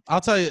 I'll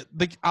tell you.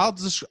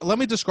 Let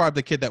me describe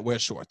the kid that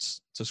wears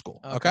shorts to school.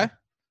 Okay,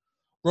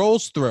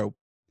 rolls through,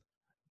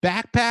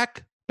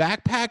 backpack,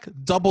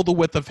 double the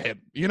width of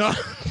him. You know.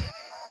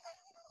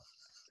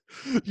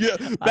 Yeah.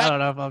 I don't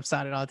know if I'm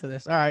signing on to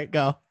this. All right,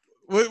 go.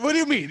 What do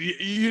you mean?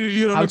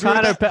 You don't I'm agree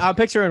with that? I'm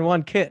picturing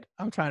one kid.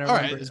 I'm trying to All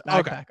remember right, his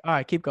okay. backpack. All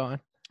right, keep going.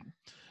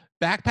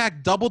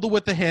 Backpack double the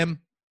width of him.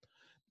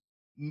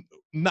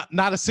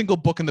 Not a single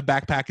book in the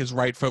backpack is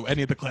right for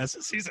any of the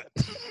classes he's in.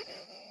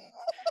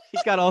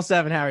 He's got all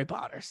 7 Harry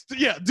Potters.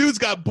 Yeah, dude's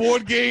got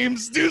board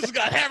games. Dude's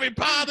got Harry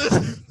Potter.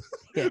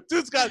 Yeah.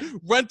 Dude's got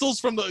rentals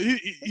from the.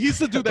 He's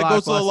the dude that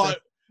goes to the Blockbuster. library.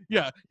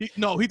 Yeah,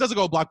 he doesn't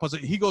go to Blockbuster.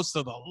 He goes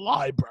to the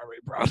library,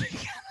 bro.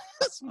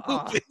 This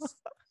Oh. movies.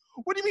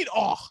 What do you mean?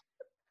 Oh,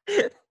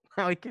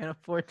 Now we can't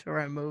afford to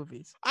rent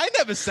movies. I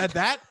never said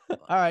that. All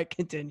right,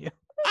 continue.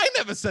 I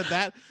never said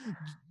that.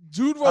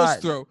 Dude rolls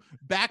Alright. through.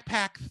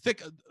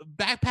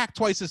 Backpack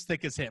twice as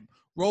thick as him.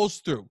 Rolls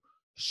through.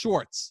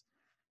 Shorts.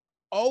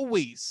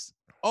 Always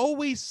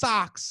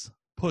socks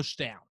pushed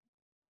down.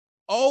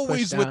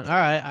 Always Push with down. All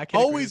right, I can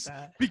always agree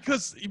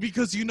with that.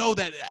 because you know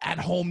that at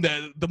home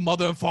that the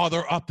mother and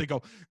father are up, they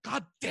go,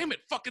 God damn it,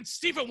 fucking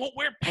Steven won't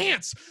wear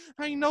pants.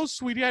 I know,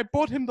 sweetie. I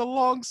bought him the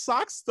long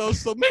socks though,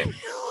 so maybe.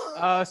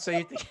 Oh, so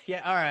you think?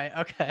 Yeah. All right.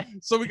 Okay.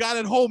 So we got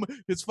at home,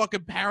 his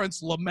fucking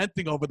parents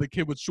lamenting over the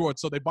kid with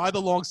shorts. So they buy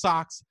the long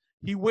socks.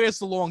 He wears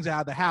the longs out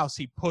of the house.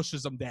 He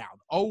pushes them down.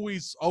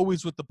 Always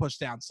with the push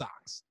down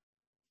socks.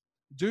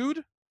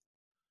 Dude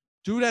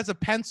has a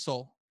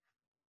pencil.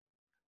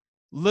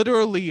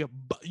 Literally,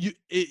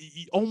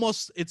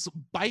 it's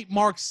bite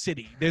mark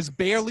city. There's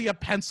barely a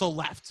pencil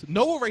left.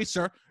 No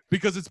eraser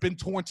because it's been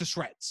torn to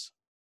shreds.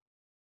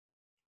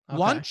 Okay.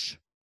 Lunch,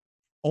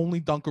 only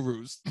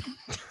Dunkaroos.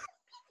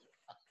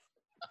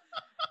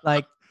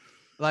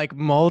 Like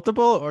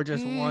multiple or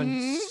just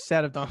one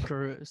set of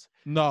Dunkaroos?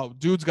 No,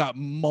 dude's got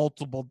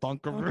multiple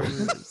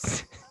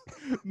Dunkaroos.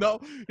 No,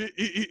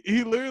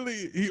 he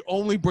literally, he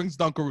only brings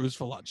Dunkaroos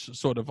for lunch,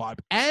 sort of vibe.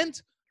 And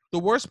the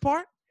worst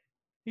part,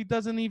 he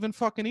doesn't even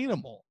fucking eat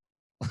them all.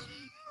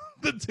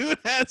 The dude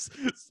has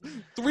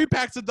 3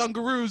 packs of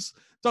Dunkaroos,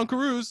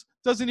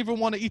 doesn't even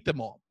want to eat them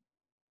all.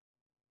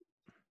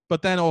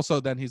 But then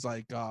he's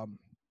like,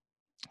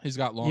 he's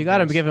got long. You got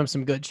to give him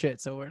some good shit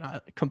so we're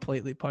not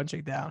completely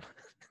punching down.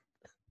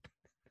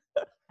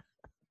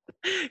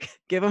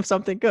 Give him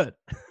something good.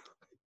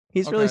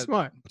 He's really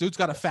smart. Dude's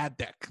got a fat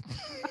dick.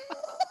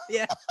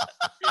 Yeah.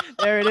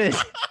 There it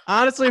is.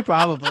 Honestly,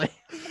 probably.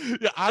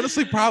 Yeah,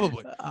 honestly,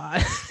 probably.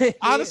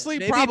 Honestly,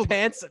 maybe probably.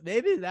 Pants,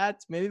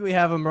 maybe we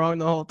have him wrong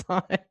the whole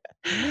time.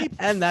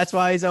 And that's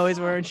why he's always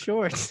wearing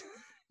shorts.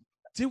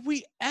 Did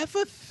we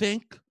ever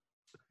think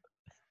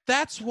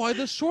that's why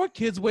the short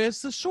kids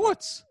wears the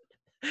shorts?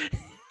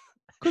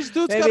 Because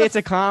dude's maybe it's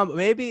a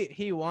maybe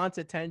he wants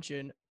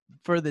attention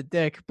for the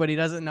dick, but he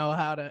doesn't know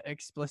how to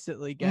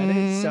explicitly get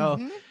it. So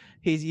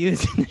he's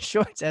using the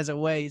shorts as a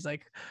way. He's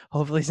like,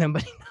 hopefully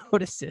somebody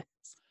notices.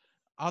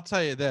 I'll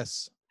tell you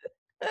this.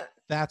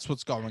 That's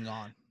what's going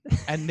on.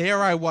 And there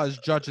I was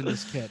judging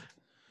this kid.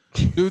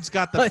 Dude's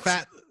got the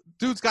fat.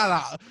 Dude's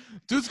got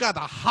a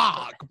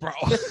hog, bro.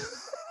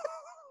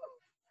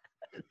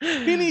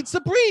 He needs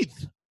to breathe.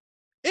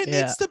 It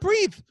needs to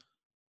breathe.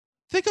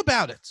 Think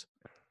about it.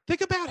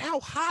 Think about how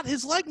hot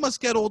his leg must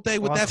get all day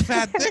with that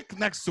fat dick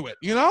next to it,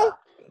 you know?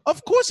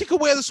 Of course he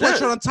could wear the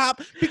sweatshirt on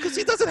top because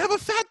he doesn't have a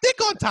fat dick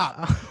on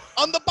top.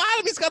 On the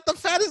bottom, he's got the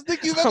fattest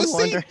dick you've ever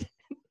seen.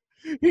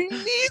 He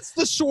needs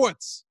the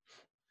shorts.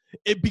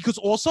 Because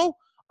also,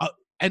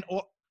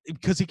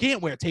 because he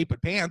can't wear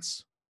tapered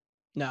pants.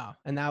 No,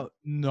 and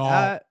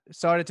that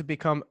started to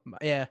become,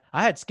 I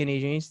had skinny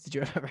jeans. Did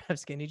you ever have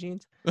skinny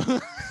jeans?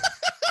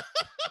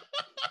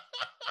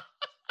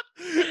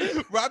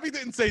 Robbie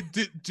didn't say,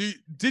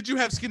 did you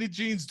have skinny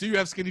jeans? Do you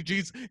have skinny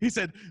jeans? He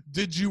said,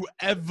 did you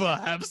ever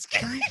have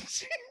skinny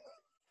jeans?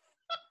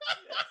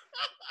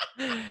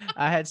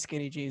 I had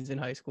skinny jeans in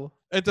high school.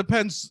 It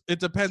depends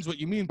what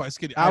you mean by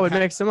skinny. I would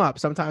mix them up.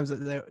 Sometimes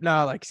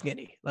like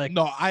skinny. Like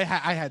no, I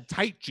had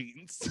tight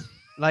jeans.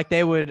 Like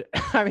they would,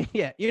 I mean,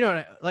 yeah, you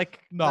know, like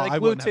I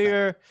glued to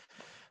your,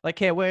 like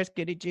can't wear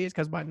skinny jeans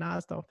because my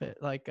Nas don't fit.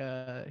 Like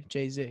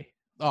Jay-Z.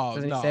 Oh,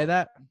 doesn't he say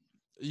that?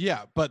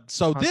 Yeah, but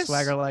so this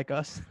swagger like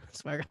us,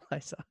 swagger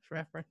like us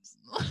reference.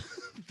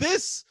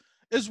 This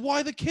is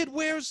why the kid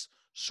wears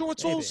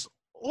shorts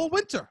all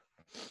winter.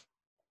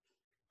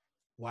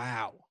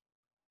 Wow.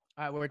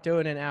 All right, we're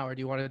doing an hour. Do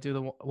you want to do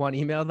the one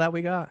email that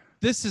we got?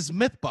 This is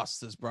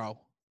Mythbusters, bro.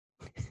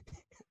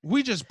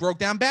 We just broke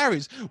down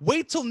barriers.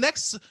 Wait till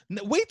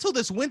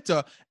this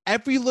winter.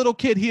 Every little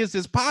kid hears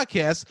this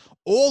podcast.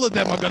 All of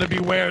them are going to be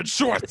wearing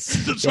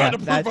shorts to try to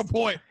prove a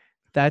point.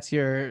 That's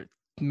your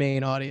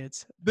main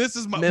audience. This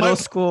is middle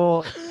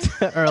school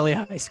to early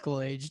high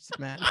school aged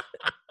man.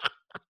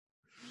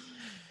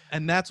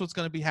 And that's what's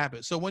going to be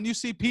happening. So when you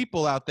see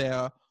people out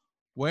there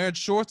wearing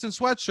shorts and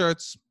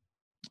sweatshirts,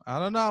 I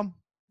don't know.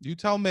 You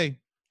tell me.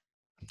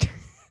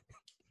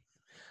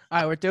 All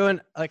right, we're doing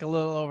like a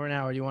little over an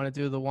hour. Do you want to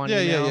do the one?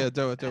 Yeah.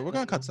 Do it. We're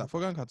gonna cut stuff.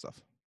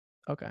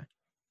 Okay.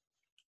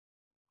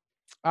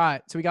 All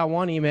right, so we got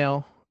one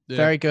email. Yeah.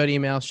 Very good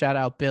email. Shout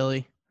out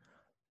Billy.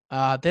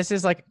 This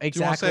is like exactly. Do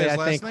you want to say his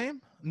last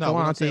name? No,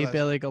 Galante,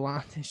 Billy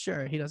Galante.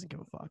 Sure, he doesn't give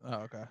a fuck.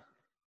 Oh, okay.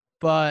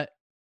 But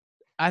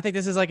I think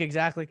this is like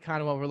exactly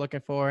kind of what we're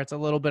looking for. It's a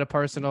little bit of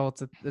personal.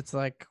 It's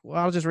like,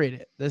 well, I'll just read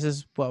it. This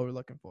is what we're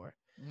looking for.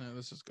 Yeah,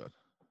 this is good.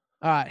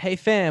 All right. Hey,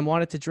 fam,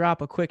 wanted to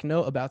drop a quick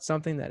note about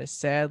something that is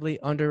sadly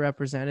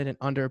underrepresented and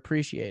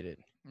underappreciated.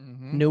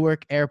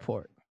 Newark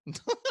Airport.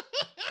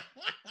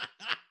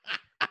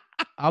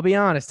 I'll be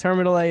honest,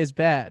 Terminal A is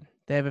bad.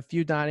 They have a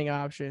few dining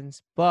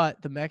options,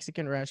 but the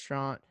Mexican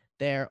restaurant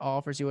there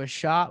offers you a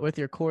shot with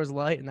your Coors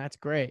Light, and that's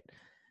great.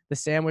 The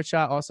sandwich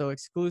shop also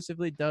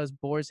exclusively does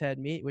boar's head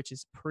meat, which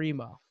is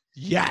primo.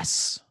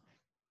 Yes.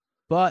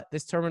 But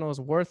this terminal is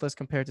worthless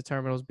compared to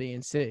terminals B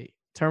and C.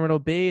 Terminal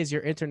B is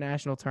your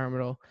international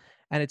terminal,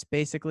 and it's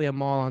basically a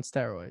mall on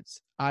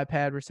steroids.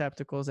 iPad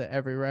receptacles at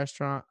every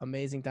restaurant,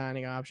 amazing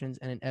dining options,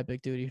 and an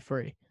epic duty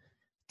free.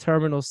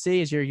 Terminal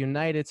C is your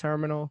United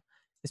terminal.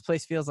 This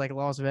place feels like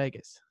Las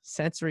Vegas.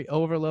 Sensory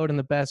overload in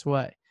the best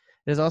way.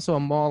 It is also a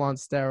mall on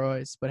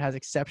steroids, but has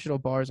exceptional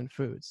bars and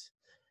foods.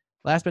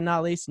 Last but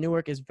not least,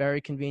 Newark is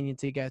very convenient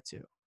to get to.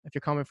 If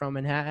you're coming from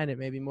Manhattan, it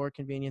may be more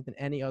convenient than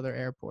any other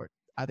airport.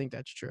 I think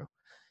that's true.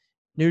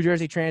 New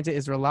Jersey Transit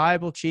is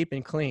reliable, cheap,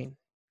 and clean.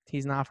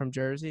 He's not from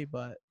Jersey,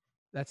 but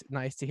that's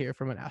nice to hear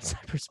from an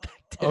outside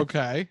perspective.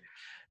 Okay.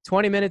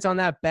 20 minutes on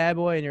that bad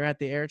boy and you're at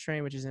the air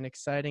train, which is an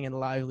exciting and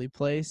lively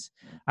place.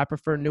 I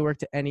prefer Newark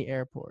to any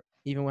airport,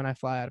 even when I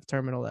fly out of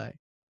Terminal A.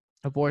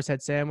 A Boar's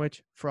Head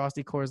sandwich,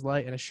 frosty Coors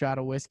Light, and a shot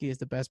of whiskey is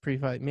the best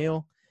pre-flight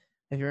meal.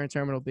 If you're in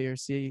Terminal B or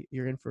C,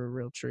 you're in for a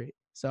real treat.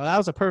 So that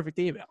was a perfect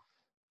email.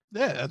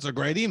 Yeah, that's a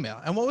great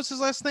email. And what was his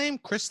last name?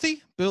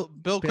 Christie? Bill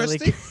Billy-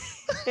 Christie?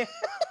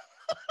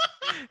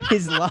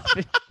 He's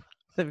loving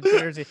the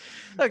Jersey.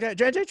 Look,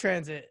 JJ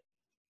Transit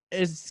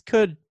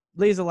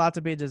leaves a lot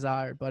to be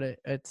desired, but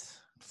it's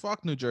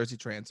Fuck New Jersey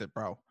Transit,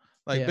 bro.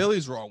 Like, Yeah.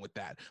 Billy's wrong with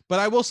that. But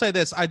I will say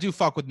this. I do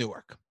fuck with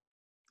Newark.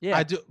 yeah.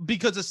 I do,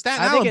 because of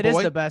Staten I Island, think it is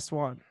boy, the best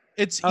one.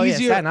 it's Oh yeah,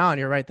 easier. Staten Island,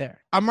 you're right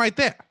there. I'm right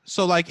there.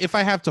 So, like, if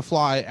I have to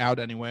fly out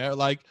anywhere,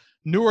 like,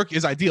 Newark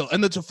is ideal.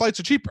 And the flights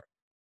are cheaper.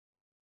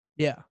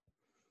 Yeah.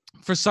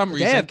 For some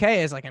reason.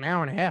 JFK is like an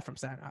hour and a half from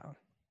Staten Island.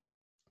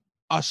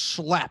 A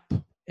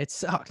schlep. It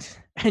sucks.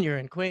 And you're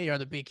in Queen, you're on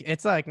the beach.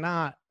 It's like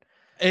not.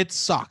 It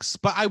sucks.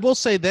 But I will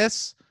say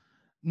this.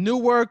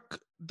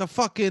 Newark,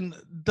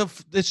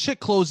 this shit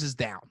closes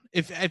down.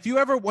 If you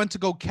ever went to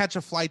go catch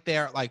a flight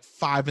there at like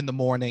 5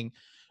 a.m,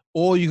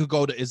 all you could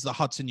go to is the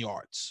Hudson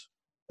Yards.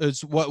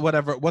 It's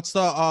whatever. What's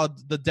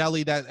the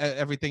deli that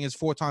everything is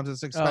 4 times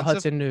as expensive?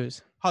 Hudson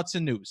News.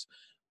 Hudson News.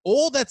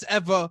 All that's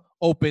ever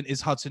open is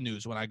Hudson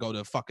News when I go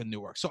to fucking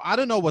Newark. So I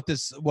don't know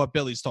what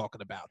Billy's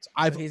talking about.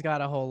 So he's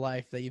got a whole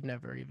life that you've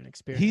never even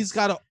experienced. He's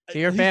got a. So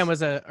your fam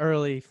was an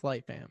early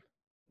flight fam.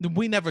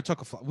 We never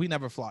took a flight. We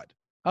never flied.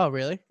 Oh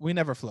really? We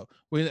never flew.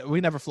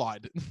 We never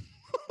flied.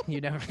 You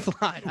never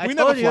flied. I We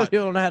told never you flied. you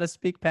don't know how to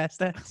speak past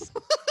tense.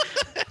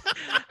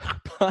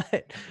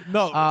 But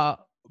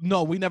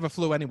No, we never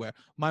flew anywhere.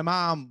 My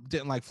mom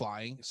didn't like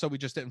flying, so we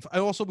just didn't.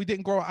 We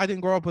didn't grow. I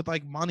didn't grow up with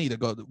like money to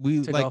go.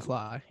 go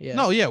fly. Yeah.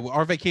 No, yeah,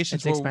 our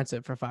vacations It's were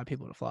expensive for 5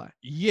 people to fly.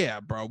 Yeah,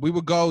 bro. We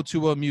would go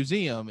to a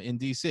museum in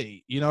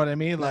DC. You know what I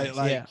mean? Nice,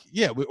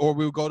 We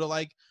would go to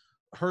like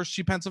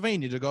Hershey,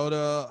 Pennsylvania to go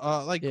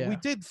to we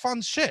did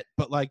fun shit,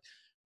 but like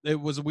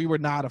we were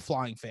not a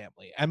flying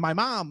family. And my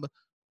mom,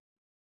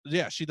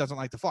 she doesn't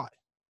like to fly.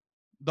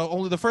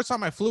 The first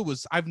time I flew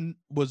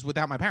was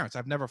without my parents.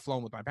 I've never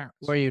flown with my parents.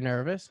 Were you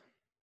nervous?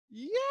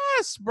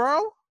 Yes,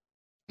 bro.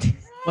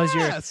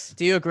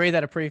 Do you agree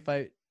that a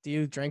pre-flight? Do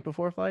you drink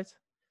before flights?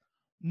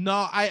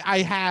 No,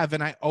 I have,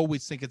 and I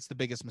always think it's the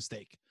biggest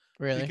mistake.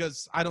 Really?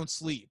 Because I don't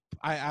sleep.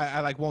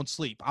 I like won't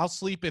sleep. I'll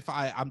sleep if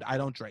I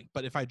don't drink,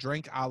 but if I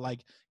drink, I'll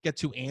like get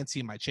too antsy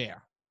in my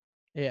chair.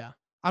 Yeah.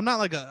 I'm not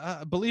like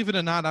believe it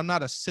or not, I'm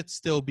not a sit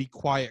still, be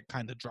quiet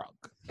kind of drunk.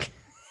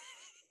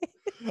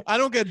 I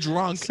don't get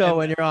drunk. So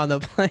when you're on the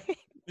plane.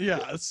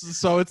 Yeah,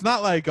 so it's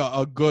not like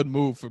a good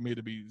move for me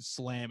to be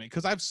slamming,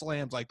 because I've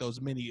slammed like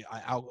those mini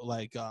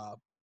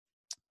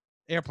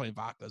airplane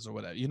vodkas or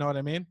whatever. You know what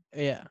I mean?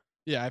 Yeah.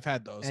 Yeah, I've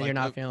had those. And you're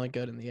not feeling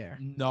good in the air.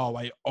 No,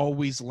 I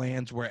always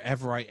land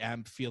wherever I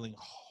am feeling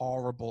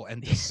horrible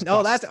and disgusting.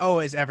 No, that's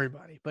always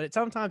everybody. But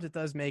sometimes it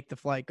does make the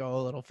flight go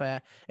a little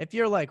fast. If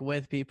you're like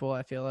with people,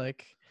 I feel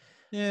like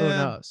who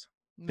knows?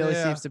 Billy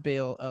seems to be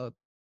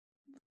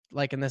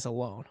like in this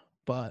alone.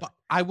 But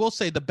I will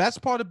say the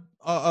best part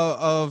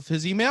of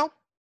his email.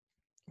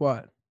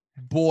 What?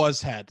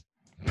 Boar's Head.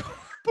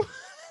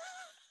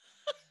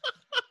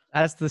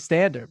 That's the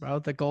standard, bro.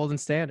 The golden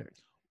standard.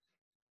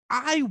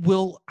 I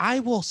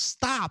will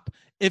stop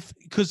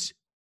because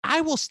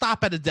I will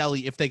stop at a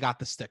deli if they got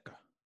the sticker.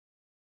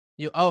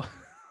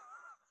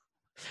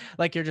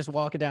 Like you're just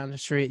walking down the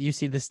street, you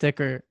see the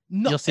sticker,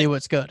 no, you'll see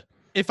what's good.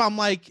 If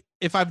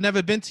I've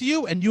never been to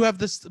you and you have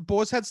this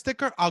Boar's Head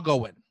sticker, I'll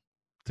go in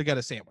to get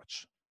a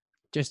sandwich.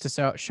 Just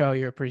to show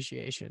your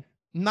appreciation.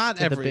 Not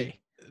to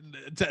every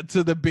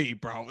to the B,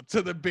 bro.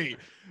 To the B.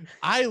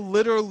 I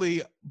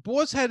literally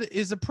Boar's Head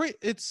is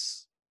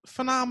it's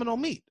phenomenal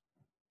meat.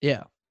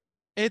 Yeah.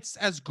 It's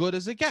as good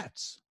as it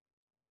gets.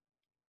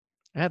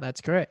 Yeah, that's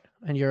great.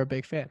 And you're a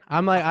big fan.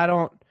 I'm like, I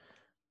don't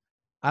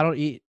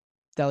eat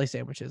deli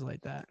sandwiches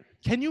like that.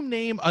 Can you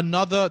name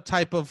another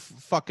type of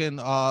fucking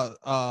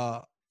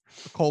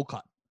cold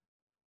cut?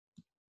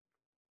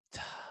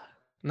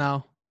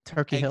 No.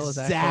 Turkey Hill is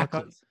that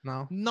cold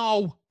cut?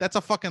 No, that's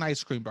a fucking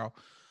ice cream, bro.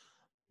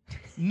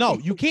 No,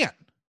 you can't.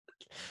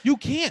 You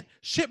can't.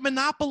 Shit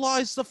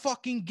monopolize the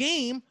fucking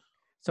game.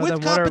 So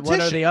then what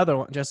are the other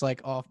ones? Just like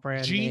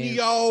off-brand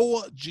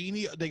Genio.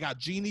 They got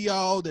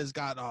Genio. There's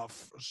got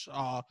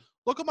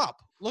look them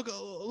up.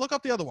 Look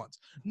up the other ones.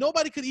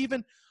 Nobody could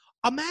even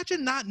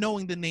imagine not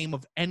knowing the name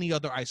of any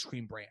other ice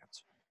cream brand.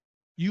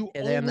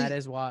 That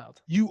is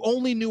wild. You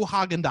only knew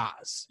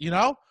Haagen-Dazs, you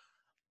know?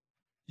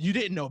 You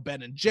didn't know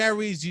Ben and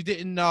Jerry's. You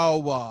didn't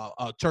know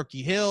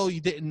Turkey Hill.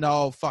 You didn't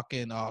know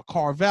fucking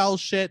Carvel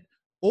shit.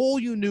 All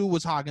you knew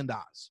was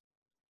Haagen-Dazs.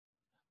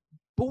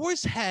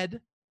 Boar's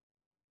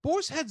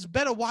Head's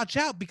better watch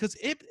out because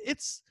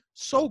it's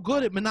so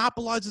good it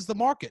monopolizes the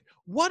market.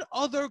 What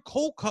other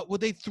cold cut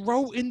would they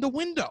throw in the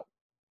window?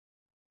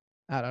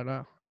 I don't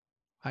know.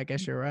 I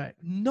guess you're right.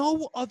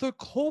 No other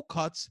cold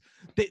cuts.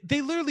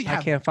 They literally have.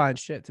 I can't find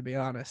shit, to be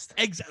honest.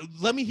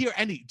 Let me hear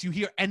any. Do you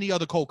hear any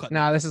other cold cut?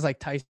 No, this is like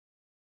Tyson.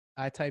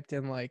 I typed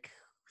in like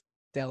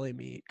deli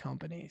meat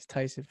companies: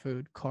 Tyson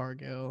Food,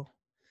 Cargill,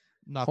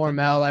 Nothing.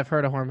 Hormel. I've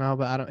heard of Hormel,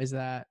 but I don't. Is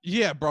that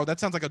Yeah, bro, that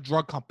sounds like a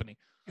drug company.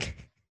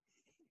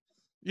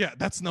 Yeah,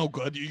 that's no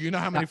good. You know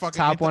how many fucking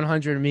top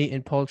 100 meat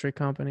and poultry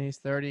companies?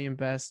 30 and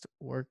best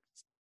work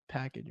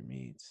packaged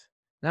meats.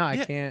 No, I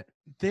Yeah. can't.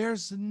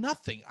 There's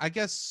nothing. I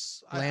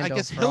guess Lando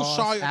Hillshire,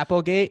 Frost,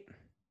 Applegate.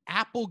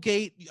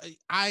 Applegate.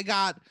 I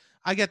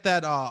get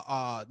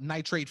that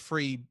nitrate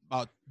free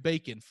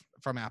bacon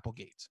from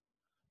Applegate,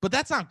 but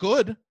that's not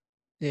good.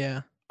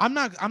 Yeah. I'm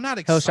not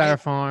excited. Hillshire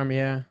Farm.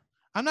 Yeah.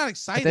 I'm not But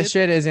excited. this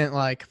shit isn't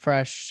like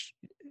fresh.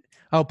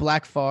 Oh,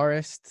 Black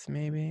Forest,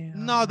 maybe. I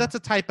don't No, know. that's a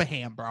type of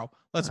ham, bro.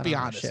 Let's I be don't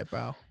know honest. shit,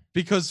 bro.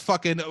 Because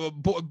fucking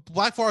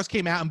Black Forest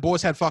came out and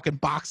Boar's Head fucking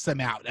boxed them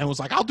out and was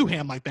like, I'll do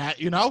ham like that,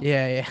 you know?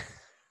 Yeah, yeah.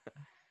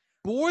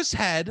 Boar's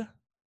Head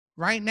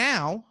right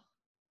now,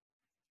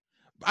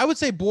 I would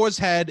say Boar's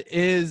Head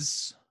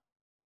is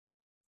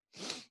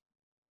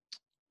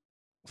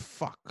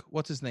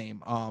what's his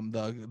name?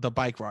 The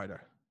bike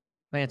rider.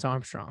 Lance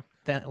Armstrong.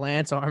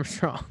 Lance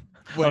Armstrong.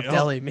 Wait, of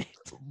deli meat.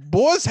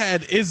 Boar's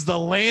Head is the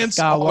Lance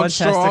Got one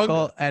Armstrong.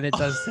 testicle and it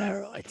does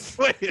steroids.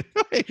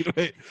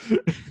 Wait.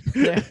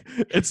 Yeah.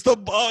 It's the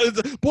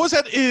Boar's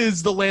Head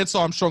is the Lance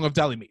Armstrong of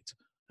deli meat.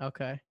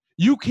 Okay.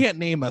 You can't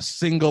name a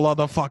single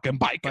other fucking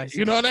biker. Bicycle.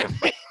 You know what I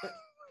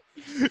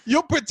mean?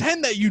 You'll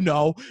pretend that you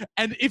know,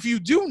 and if you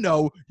do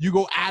know, you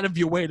go out of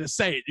your way to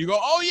say it. You go,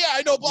 "Oh yeah,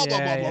 I know." Blah blah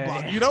blah blah blah.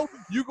 Yeah. You know,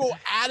 you go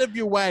out of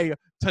your way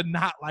to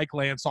not like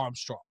Lance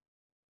Armstrong.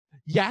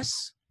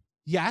 Yes.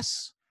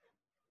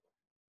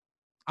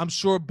 I'm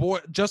sure,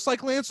 just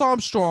like Lance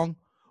Armstrong,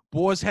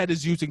 Boar's Head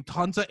is using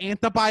tons of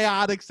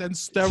antibiotics and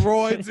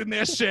steroids in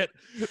their shit.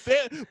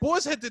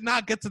 Boar's Head did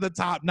not get to the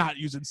top not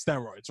using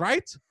steroids,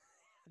 right?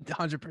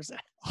 100%.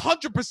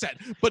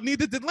 100%. But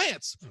neither did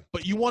Lance.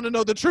 But you want to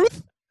know the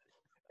truth?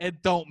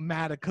 It don't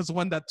matter, because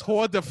when the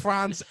Tour de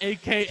France,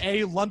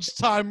 a.k.a.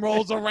 lunchtime,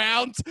 rolls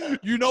around,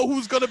 you know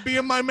who's going to be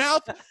in my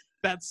mouth?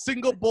 That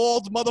single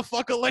bald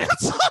motherfucker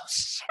Lance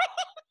Armstrong.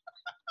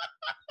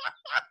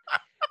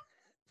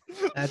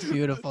 That's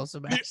beautiful,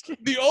 Sebastian.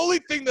 The only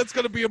thing that's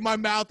going to be in my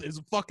mouth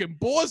is fucking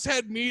Boar's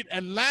Head meat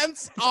and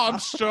Lance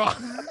Armstrong.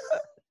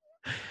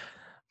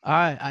 All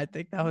right. I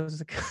think that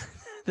was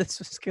this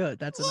was good.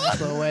 That's a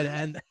nice little way to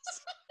end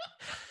this.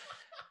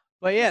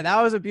 But yeah,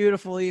 that was a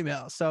beautiful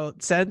email. So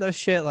send us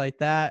shit like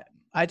that.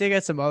 I did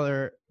get some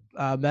other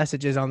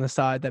messages on the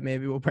side that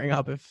maybe we'll bring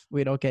up if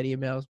we don't get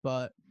emails.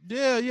 But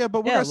yeah,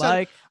 but we're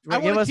like,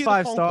 give us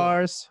 5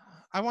 stars.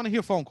 I want to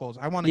hear phone calls.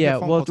 I want to hear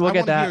phone calls. We'll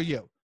get that. Hear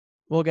you.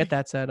 We'll get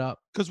that set up.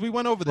 Because we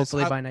went over this.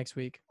 Hopefully by next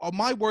week. On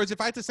my words, if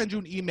I had to send you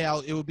an email,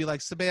 it would be like,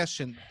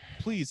 Sebastian,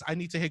 please, I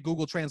need to hit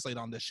Google Translate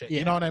on this shit. Yeah.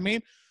 You know what I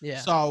mean? Yeah.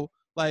 So,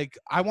 like,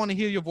 I want to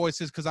hear your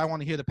voices because I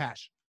want to hear the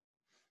passion.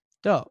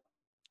 Dope.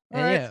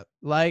 And right. yeah,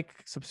 like,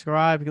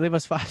 subscribe, leave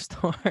us 5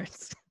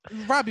 stars.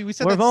 Robbie, we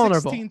said we're that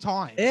vulnerable. 16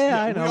 times.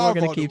 Yeah, I know. We're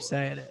going to keep vulnerable.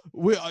 saying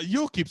it.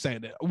 You'll keep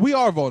saying it. We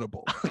are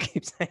vulnerable. I'll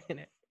keep saying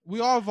it.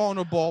 We are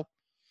vulnerable.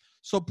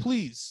 So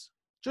please,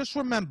 just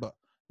remember,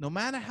 no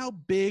matter how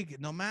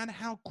big, no matter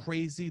how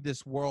crazy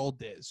this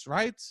world is,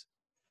 right?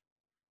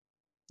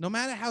 No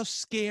matter how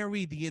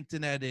scary the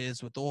internet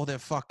is with all their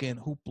fucking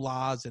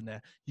hooplas and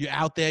you're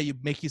out there, you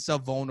make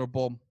yourself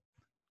vulnerable.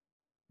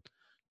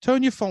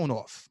 Turn your phone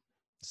off.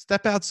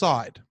 Step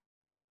outside.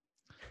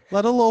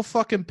 Let a little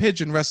fucking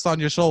pigeon rest on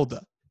your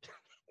shoulder.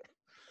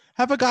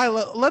 Have a guy,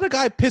 let a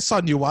guy piss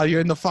on you while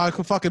you're in the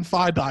fucking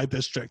Fire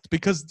District,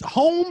 because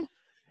home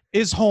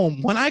is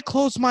home. When I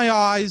close my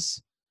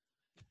eyes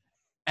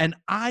and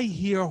I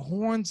hear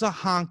horns a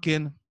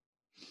honking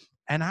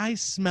and I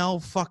smell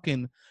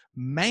fucking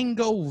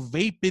mango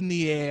vape in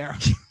the air,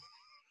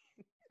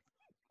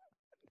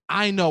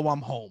 I know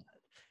I'm home.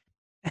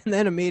 And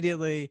then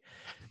immediately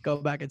go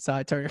back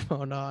inside, turn your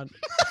phone on,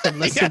 and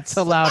listen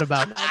to Loud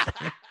About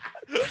Nothing.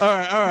 All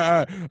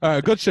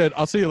right. Good shit.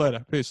 I'll see you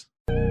later. Peace.